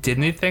they really did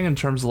anything in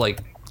terms of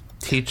like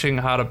teaching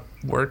how to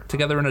work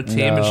together in a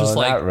team. It's just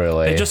like, not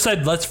really. They just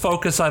said, let's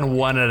focus on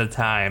one at a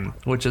time,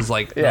 which is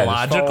like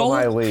logical, just follow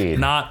my lead.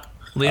 Not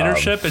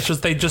leadership. It's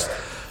just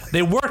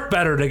they work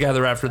better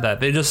together after that.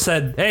 They just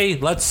said, hey,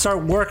 let's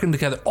start working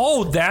together.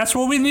 Oh, that's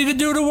what we need to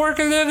do to work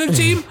in a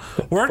team?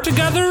 Work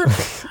together?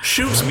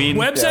 Shoot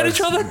webs at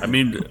each other? I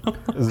mean,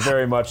 it's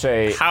very much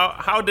a...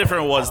 How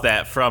different was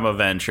that from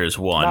Avengers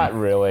 1? Not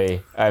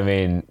really. I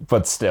mean,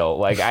 but still.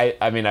 Like,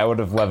 I mean, I would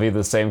have levied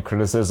the same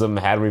criticism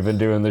had we been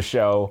doing the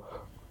show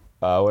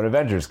when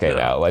Avengers came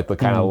out. Like, the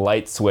kind of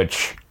light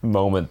switch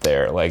moment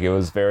there. Like, it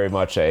was very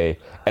much an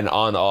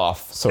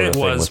on-off sort of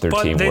thing with their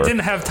teamwork. But they didn't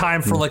have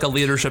time for, like, a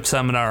leadership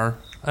seminar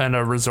and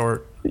a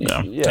resort.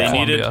 Yeah.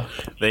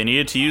 They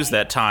needed to use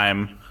that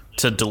time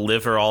to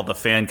deliver all the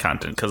fan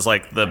content, because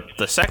like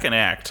the second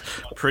act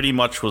pretty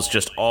much was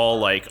just all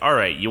like, all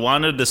right, you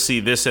wanted to see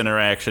this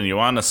interaction, you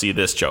want to see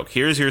this joke,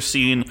 here's your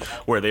scene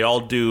where they all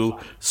do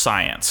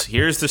science,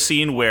 here's the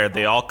scene where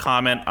they all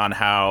comment on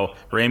how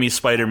Raimi's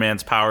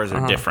Spider-Man's powers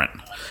are different,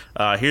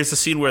 here's the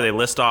scene where they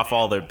list off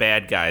all their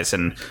bad guys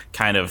and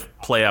kind of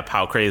play up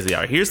how crazy they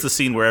are, here's the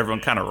scene where everyone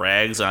kind of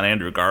rags on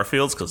Andrew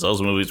Garfield's because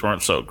those movies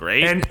weren't so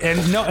great, and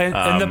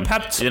the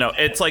pep,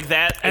 it's like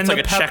that, and it's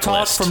like the a pep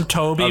talk checklist from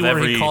Toby where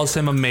he calls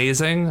him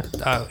amazing.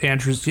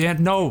 Andrew's,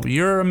 no,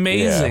 you're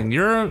amazing. Yeah.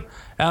 You're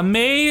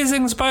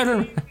amazing,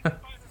 Spider-Man.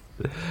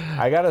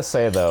 I gotta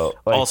say though,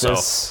 like also,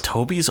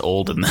 Toby's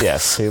old in this.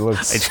 Yes, he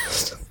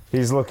looks.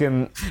 He's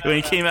looking. When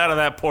he came out of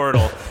that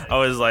portal, I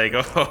was like,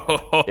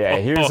 oh. Yeah,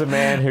 here's a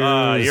man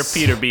who's. You're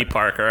Peter B.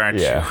 Parker, aren't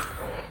you? Yeah.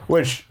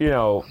 Which,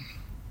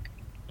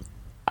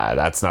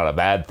 that's not a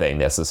bad thing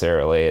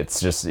necessarily. It's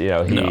just, he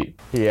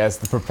has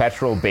the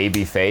perpetual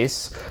baby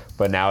face,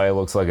 but now he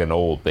looks like an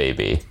old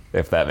baby,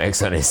 if that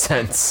makes any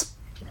sense.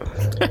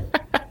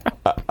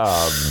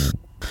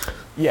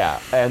 Yeah,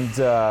 and,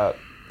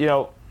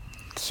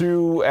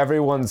 to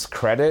everyone's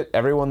credit,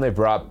 everyone they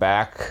brought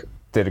back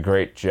did a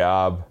great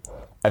job.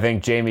 I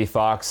think Jamie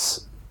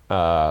Foxx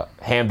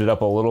hammed it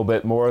up a little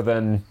bit more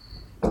than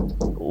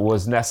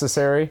was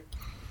necessary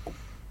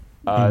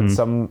in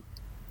some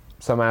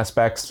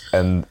aspects,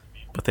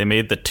 but they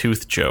made the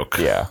tooth joke.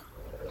 Yeah.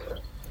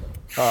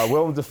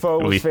 Willem Dafoe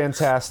was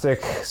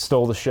fantastic,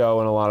 stole the show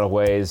in a lot of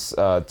ways.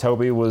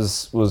 Toby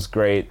was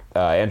great.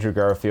 Andrew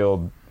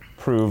Garfield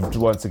proved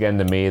once again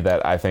to me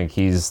that I think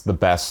he's the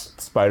best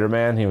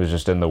Spider-Man. He was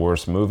just in the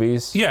worst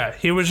movies. Yeah,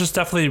 he was just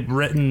definitely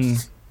written.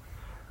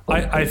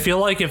 I feel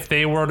like if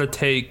they were to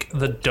take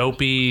the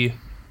dopey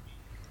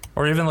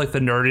or even like the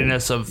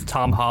nerdiness of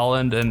Tom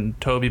Holland and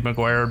Tobey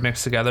Maguire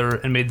mixed together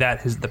and made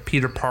that the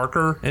Peter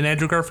Parker in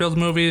Andrew Garfield's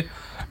movie,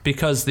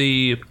 because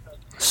the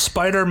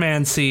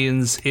Spider-Man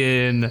scenes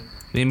in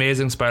The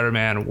Amazing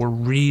Spider-Man were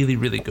really,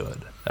 really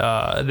good.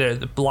 A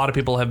lot of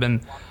people have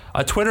been...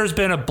 Twitter's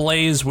been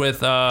ablaze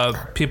with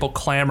people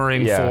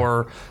clamoring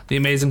for The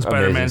Amazing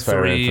Spider-Man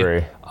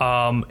 3.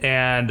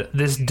 And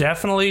this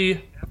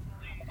definitely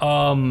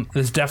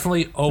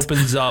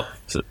opens up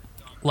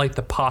like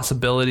the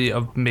possibility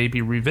of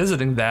maybe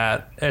revisiting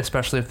that,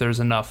 especially if there's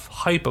enough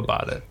hype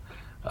about it.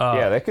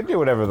 They could do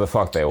whatever the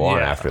fuck they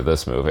want after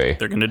this movie.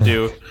 They're gonna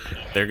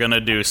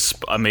do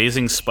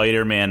Amazing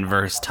Spider-Man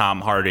versus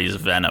Tom Hardy's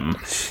Venom.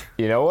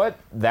 You know what?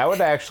 That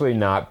would actually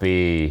not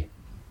be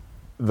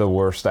the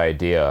worst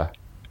idea.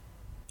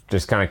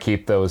 Just kind of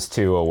keep those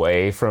two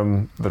away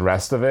from the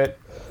rest of it.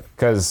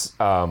 Because,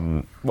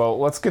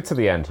 let's get to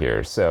the end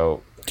here.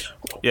 So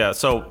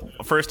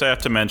first I have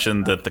to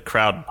mention that the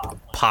crowd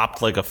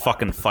popped like a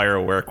fucking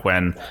firework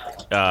when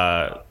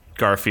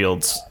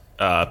Garfield's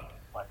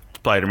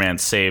Spider-Man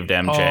saved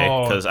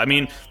MJ. Because,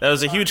 that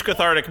was a huge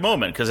cathartic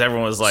moment because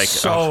everyone was like...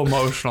 So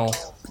emotional.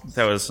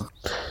 That was...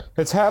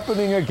 It's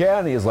happening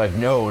again. He's like,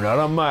 no, not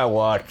on my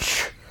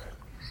watch.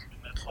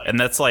 And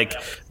that's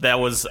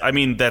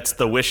that's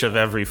the wish of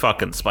every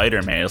fucking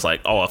Spider-Man. It's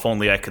like, if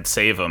only I could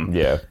save him.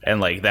 Yeah. And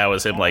like that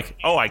was him like,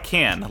 I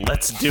can.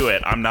 Let's do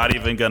it. I'm not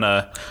even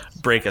gonna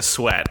break a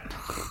sweat.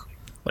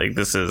 Like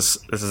this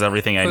is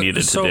everything I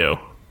needed to do.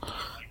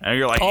 And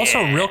you're like,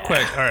 also real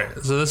quick. All right.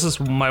 So this is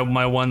my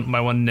one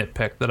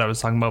nitpick that I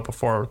was talking about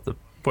before,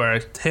 where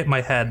I hit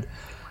my head.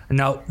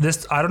 Now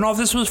this, I don't know if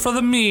this was for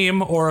the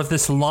meme or if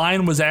this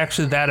line was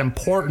actually that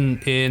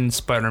important in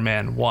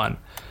Spider-Man 1.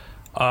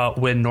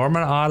 When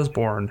Norman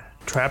Osborn,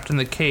 trapped in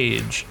the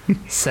cage,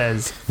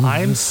 says,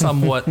 "I'm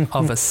somewhat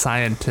of a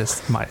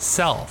scientist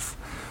myself,"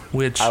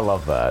 which I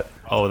love that.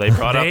 Oh, they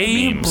brought up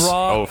memes. They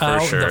brought for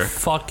out sure. the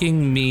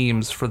fucking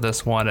memes for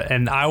this one,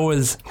 and I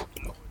was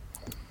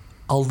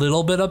a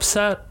little bit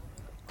upset.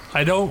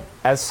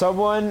 As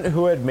someone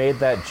who had made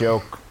that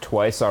joke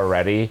twice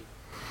already,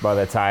 by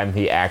the time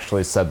he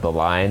actually said the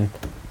line,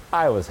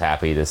 I was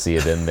happy to see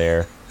it in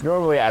there.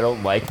 Normally, I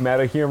don't like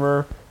meta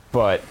humor,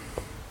 but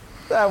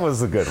that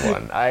was a good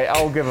one.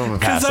 I'll give him a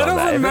pass on that. Because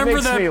I don't remember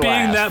that being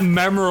laugh. that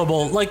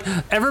memorable. Like,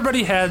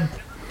 everybody had,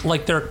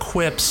 like, their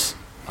quips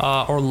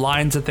or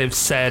lines that they've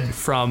said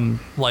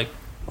from, like,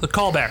 the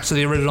callbacks to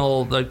the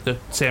original, like, the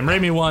Sam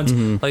Raimi ones.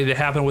 Mm-hmm. Like, they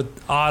happened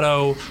with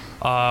Otto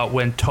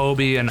when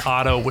Toby and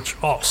Otto, which,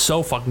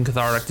 so fucking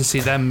cathartic to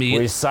see them meet.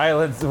 We're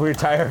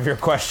tired of your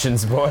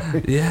questions, boy.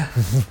 Yeah.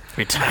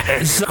 We're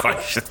tired of your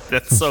questions.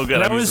 That's so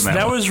good.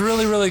 That was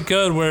really, really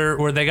good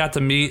where they got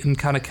to meet and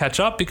kind of catch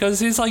up, because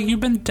he's like, you've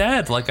been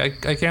dead. Like,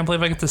 I can't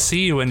believe I get to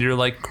see you and you're,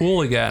 like,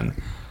 cool again.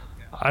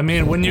 I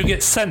mean, when you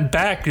get sent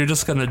back, you're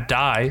just going to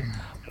die.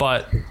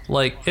 But,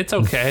 like, it's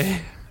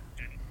okay.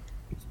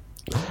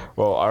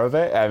 Well, are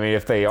they? I mean,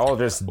 if they all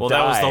just die...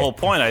 that was the whole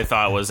point, I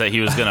thought, was that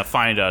he was going to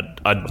find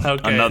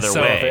another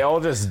way. If they all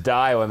just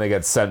die when they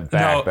get sent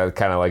back, that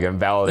kind of, like,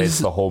 invalidates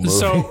the whole movie.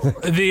 So,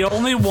 the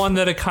only one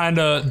that it kind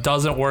of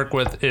doesn't work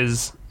with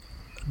is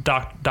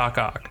Doc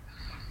Ock.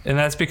 And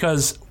that's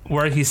because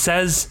where he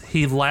says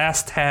he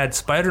last had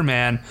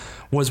Spider-Man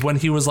was when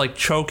he was, like,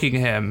 choking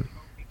him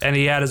and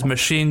he had his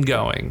machine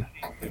going.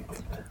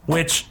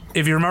 Which,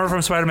 if you remember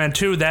from Spider-Man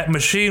 2, that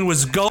machine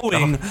was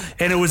going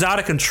and it was out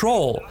of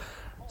control.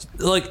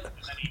 Like,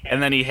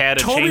 and then he had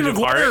a Tobey change of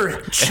Maguire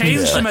heart.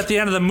 changed him at the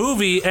end of the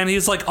movie, and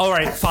he's like, all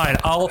right, fine,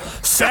 I'll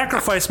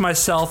sacrifice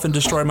myself and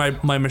destroy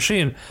my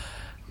machine.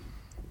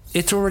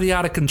 It's already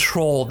out of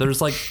control.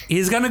 There's like,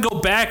 he's going to go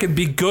back and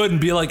be good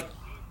and be like,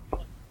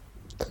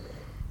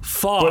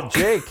 fuck. But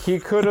Jake, he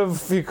could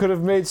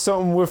have made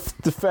something with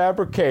the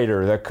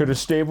fabricator that could have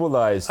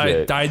stabilized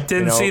it. I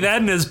didn't see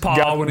that in his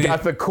paw when he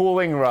got the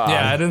cooling rod.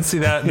 Yeah, I didn't see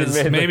that in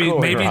his maybe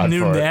rod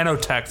new for it.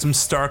 nanotech, some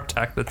Stark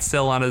tech that's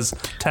still on his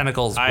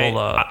tentacles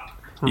will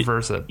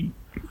reverse it.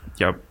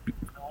 Yep.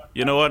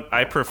 You know what?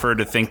 I prefer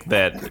to think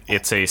that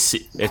it's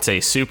a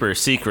super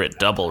secret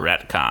double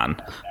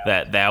retcon.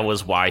 That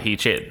was why he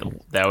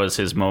that was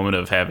his moment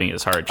of having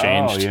his heart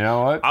changed. Oh, you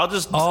know what?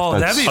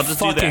 That'd be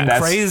fucking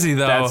crazy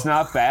though. That's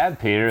not bad,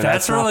 Peter.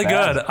 That's really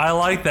bad. good. I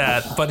like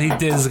that, but he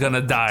is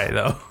gonna die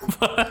though.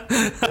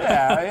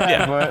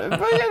 yeah.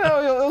 But you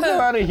know, he'll go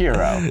out a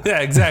hero. Yeah,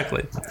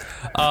 exactly.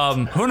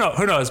 Who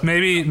knows?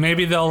 Maybe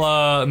they'll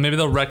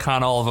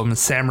retcon all of them.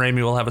 Sam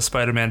Raimi will have a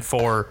Spider-Man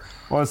 4.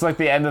 Well, it's like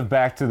the end of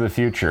Back to the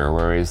Future,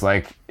 where he's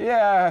like,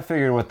 "Yeah, I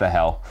figured what the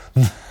hell."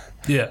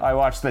 Yeah, I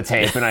watched the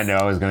tape and I know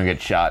I was going to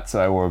get shot, so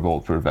I wore a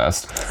bulletproof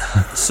vest.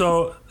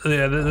 So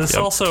yeah, this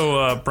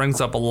also brings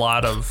up a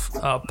lot of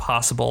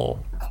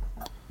possible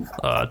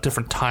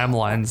different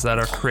timelines that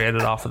are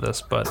created off of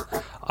this, but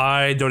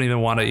I don't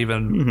even want to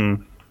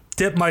even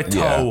dip my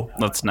toe. Yeah.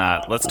 Let's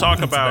not. Let's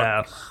talk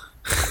about.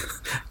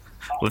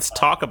 Let's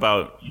talk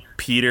about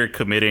Peter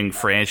committing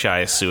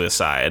franchise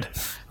suicide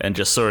and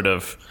just sort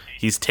of.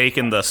 He's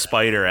taken the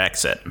spider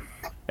exit,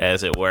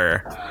 as it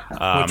were,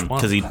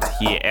 because he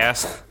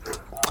asked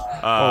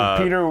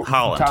Peter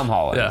Holland. Tom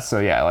Holland. Yeah. So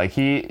yeah, like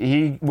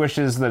he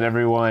wishes that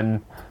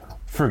everyone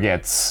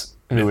forgets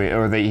who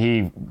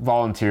he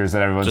volunteers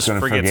that everyone's Just going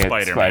to forget forget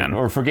Spider-Man.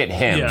 or forget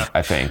him. Yeah.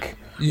 I think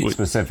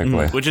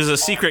specifically, which is a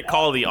secret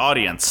call to the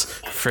audience.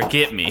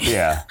 Forget me.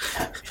 yeah.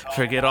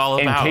 Forget all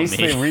about me. In case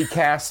they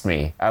recast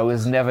me, I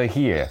was never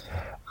here.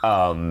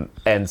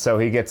 And so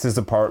he gets his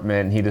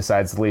apartment. He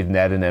decides to leave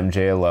Ned and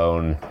MJ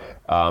alone.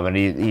 And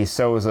he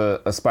sews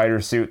a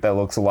spider suit that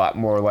looks a lot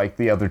more like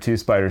the other two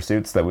spider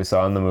suits that we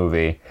saw in the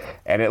movie.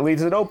 And it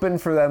leaves it open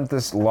for them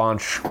to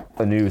launch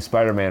a new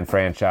Spider-Man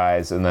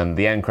franchise. And then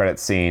the end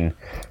credits scene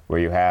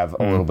where you have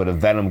a little bit of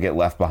Venom get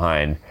left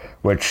behind,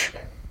 which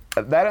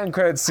that end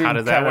credits scene kind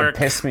of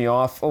pissed me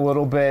off a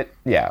little bit.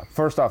 Yeah.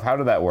 First off, how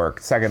did that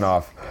work? Second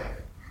off,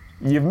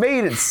 you've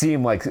made it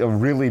seem like a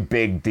really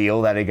big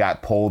deal that he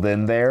got pulled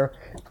in there,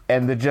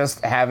 and to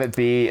just have it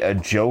be a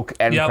joke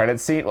end credit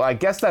scene. Well, I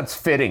guess that's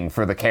fitting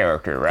for the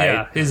character, right?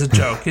 Yeah, he's a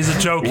joke. He's a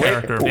joke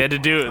character. They had to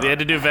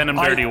do Venom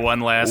dirty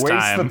one last time.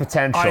 Waste the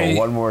potential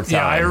one more time.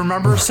 Yeah, I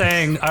remember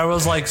saying, I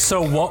was like,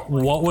 so what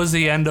was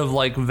the end of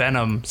like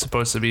Venom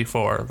supposed to be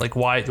for? Like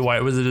why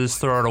was it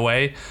just throw it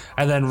away?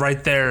 And then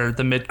right there,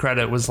 the mid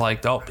credit was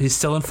like, oh, he's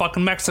still in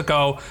fucking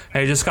Mexico,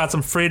 and he just got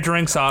some free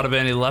drinks out of it,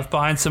 and he left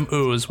behind some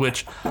ooze,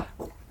 which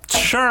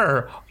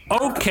sure,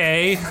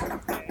 okay.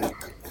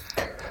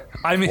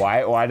 I mean,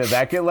 why did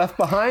that get left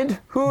behind?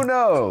 Who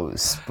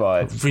knows?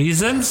 But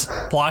reasons,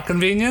 plot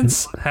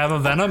convenience, have a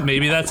Venom.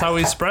 Maybe that's how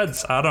he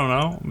spreads. I don't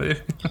know.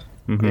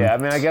 yeah, I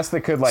mean, I guess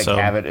they could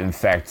have it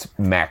infect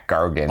Mac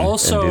Gargan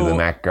also, and do the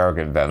Mac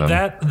Gargan Venom.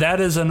 That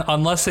is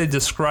unless they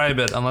describe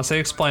it, unless they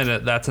explain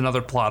it, that's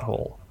another plot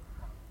hole.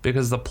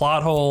 Because the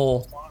plot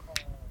hole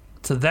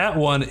to that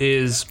one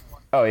is.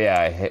 Oh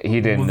yeah,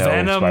 he didn't know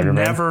Venom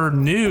Spider-Man. never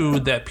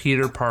knew that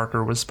Peter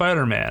Parker was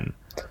Spider-Man.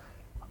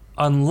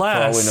 Unless...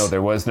 For all we know,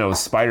 there was no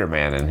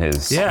Spider-Man in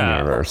his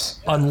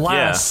universe.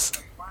 Unless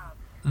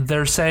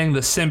they're saying the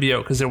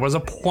symbiote, because there was a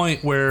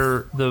point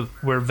where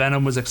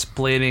Venom was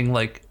explaining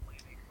like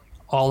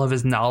all of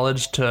his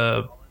knowledge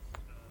to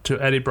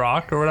Eddie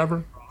Brock or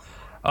whatever.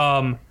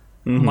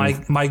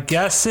 My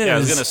guess is I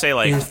was gonna say,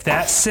 like, if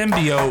that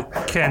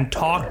symbiote can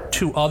talk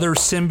to other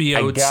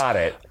symbiotes I got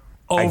it.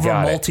 over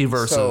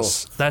multiverses.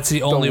 So that's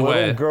the only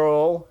way.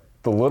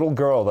 The little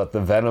girl that the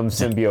Venom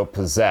symbiote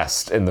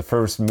possessed in the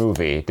first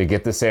movie to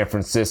get to San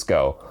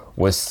Francisco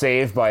was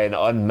saved by an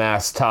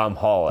unmasked Tom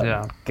Holland.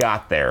 Yeah.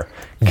 Got there.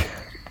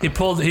 He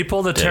pulled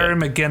a Terry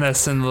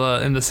McGinnis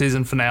in the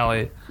season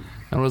finale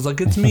and was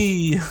like, "It's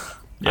me.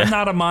 I'm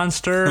not a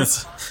monster.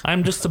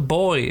 I'm just a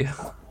boy."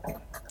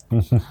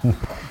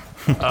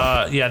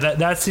 That's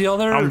the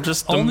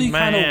only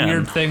kind of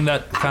weird thing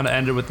that kind of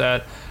ended with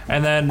that.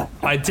 And then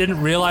I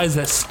didn't realize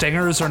that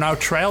stingers are now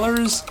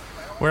trailers,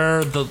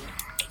 where the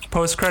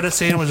post-credit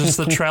scene was just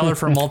the trailer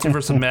for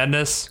Multiverse of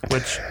Madness,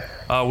 which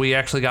we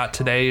actually got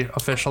today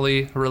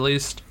officially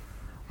released.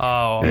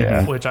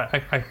 Which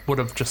I would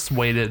have just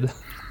waited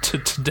to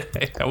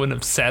today. I wouldn't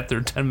have sat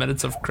through 10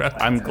 minutes of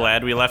credits. I'm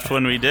glad we left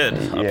when we did,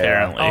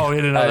 apparently. Oh, you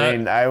didn't know that? I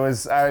mean,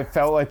 I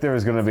felt like there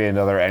was going to be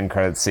another end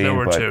credit scene. There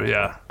were two,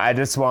 yeah. I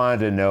just wanted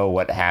to know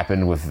what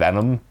happened with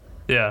Venom.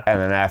 Yeah. And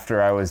then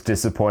after I was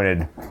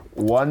disappointed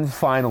one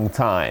final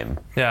time,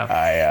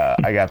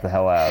 I got the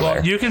hell out of there.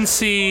 Well, you can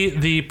see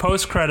the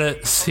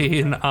post-credit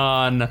scene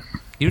on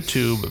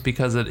YouTube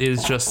because it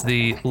is just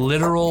the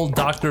literal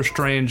Doctor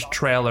Strange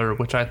trailer,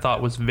 which I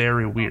thought was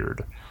very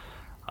weird.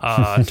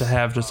 To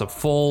have just a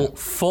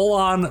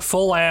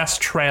full-ass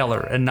trailer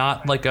and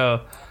not like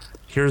a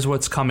here's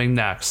what's coming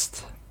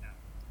next.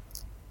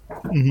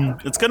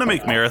 Mm-hmm. It's gonna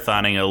make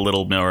marathoning a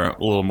little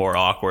more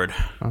awkward.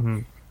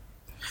 Mm-hmm.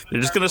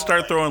 They're just gonna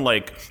start throwing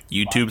like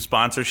YouTube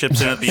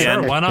sponsorships in at the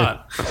end. Why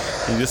not?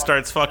 He just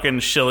starts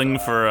fucking shilling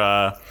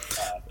for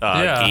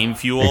Game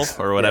Fuel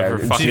or whatever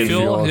fucking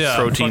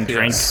protein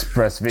drink.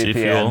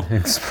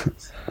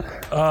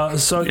 ExpressVPN.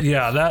 So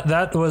yeah,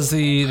 that was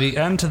the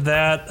end to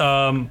that.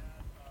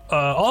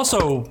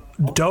 Also,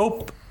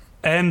 dope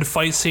end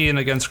fight scene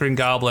against Green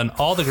Goblin.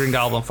 All the Green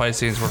Goblin fight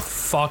scenes were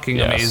fucking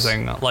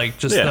amazing. Like,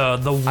 just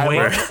the weight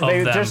of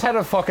they them. just had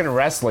a fucking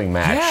wrestling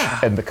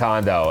match in the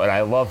condo, and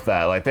I love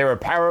that. Like, there were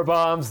power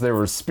bombs, there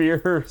were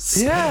spears.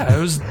 Yeah, it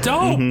was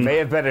dope. May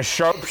have been a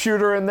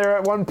sharpshooter in there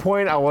at one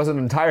point. I wasn't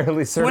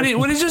entirely certain.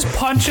 When he's just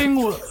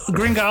punching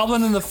Green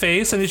Goblin in the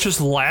face and he's just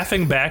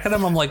laughing back at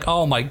him, I'm like,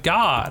 oh my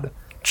god.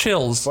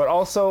 Chills. But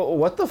also,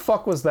 what the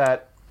fuck was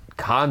that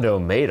condo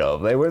made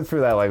of? They went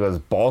through that like it was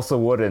balsa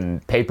wood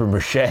and paper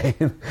mache.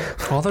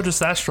 Well, they're just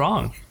that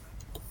strong,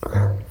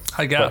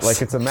 I guess. But,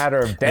 like, it's a matter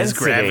of density. Is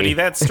gravity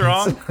that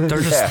strong?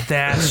 They're just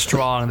that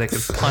strong they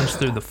could punch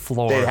through the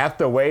floor. They'd have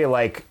to weigh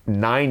like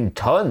 9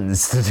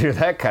 tons to do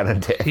that kind of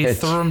damage. He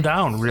threw him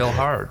down real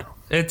hard.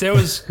 It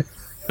was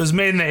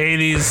made in the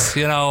 80s,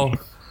 you know.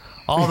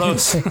 All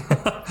those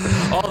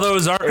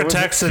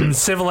architects and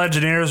civil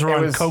engineers were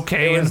on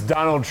cocaine. It was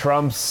Donald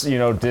Trump's,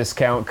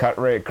 discount cut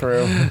rate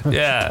crew.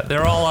 Yeah, they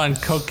were all on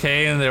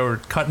cocaine. They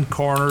were cutting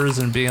corners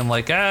and being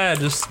like,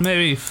 just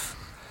maybe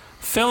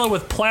fill it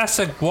with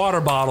plastic water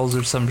bottles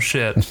or some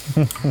shit,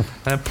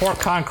 and pour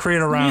concrete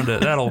around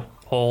it. That'll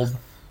hold.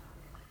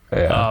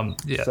 Yeah.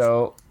 Yeah.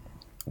 So,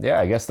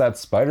 I guess that's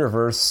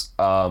Spider-Verse.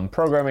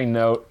 Programming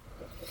note: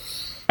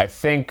 I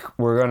think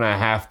we're gonna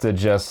have to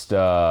just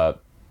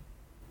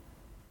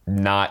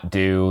not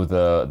do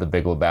the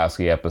Big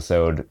Lebowski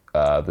episode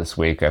this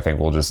week. I think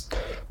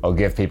I'll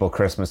give people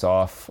Christmas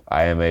off.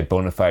 I am a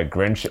bona fide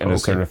Grinch and a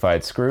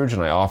certified Scrooge,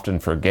 and I often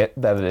forget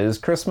that it is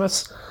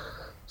Christmas.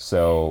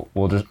 So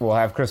we'll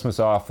have Christmas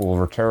off. We'll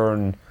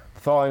return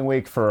the following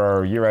week for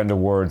our year-end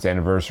awards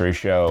anniversary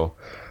show,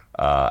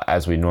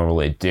 as we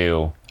normally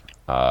do.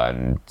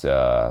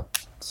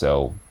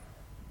 So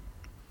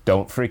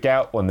don't freak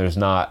out when there's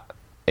not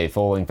a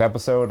full-length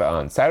episode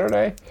on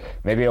Saturday.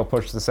 Maybe I'll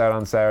push this out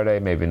on Saturday.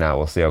 Maybe not.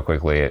 We'll see how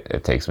quickly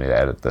it takes me to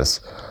edit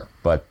this.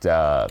 But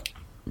I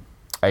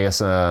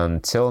guess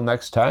until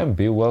next time,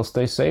 be well,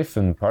 stay safe,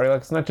 and party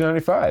like it's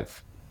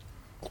 1995.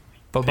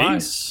 Bye-bye.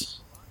 Peace.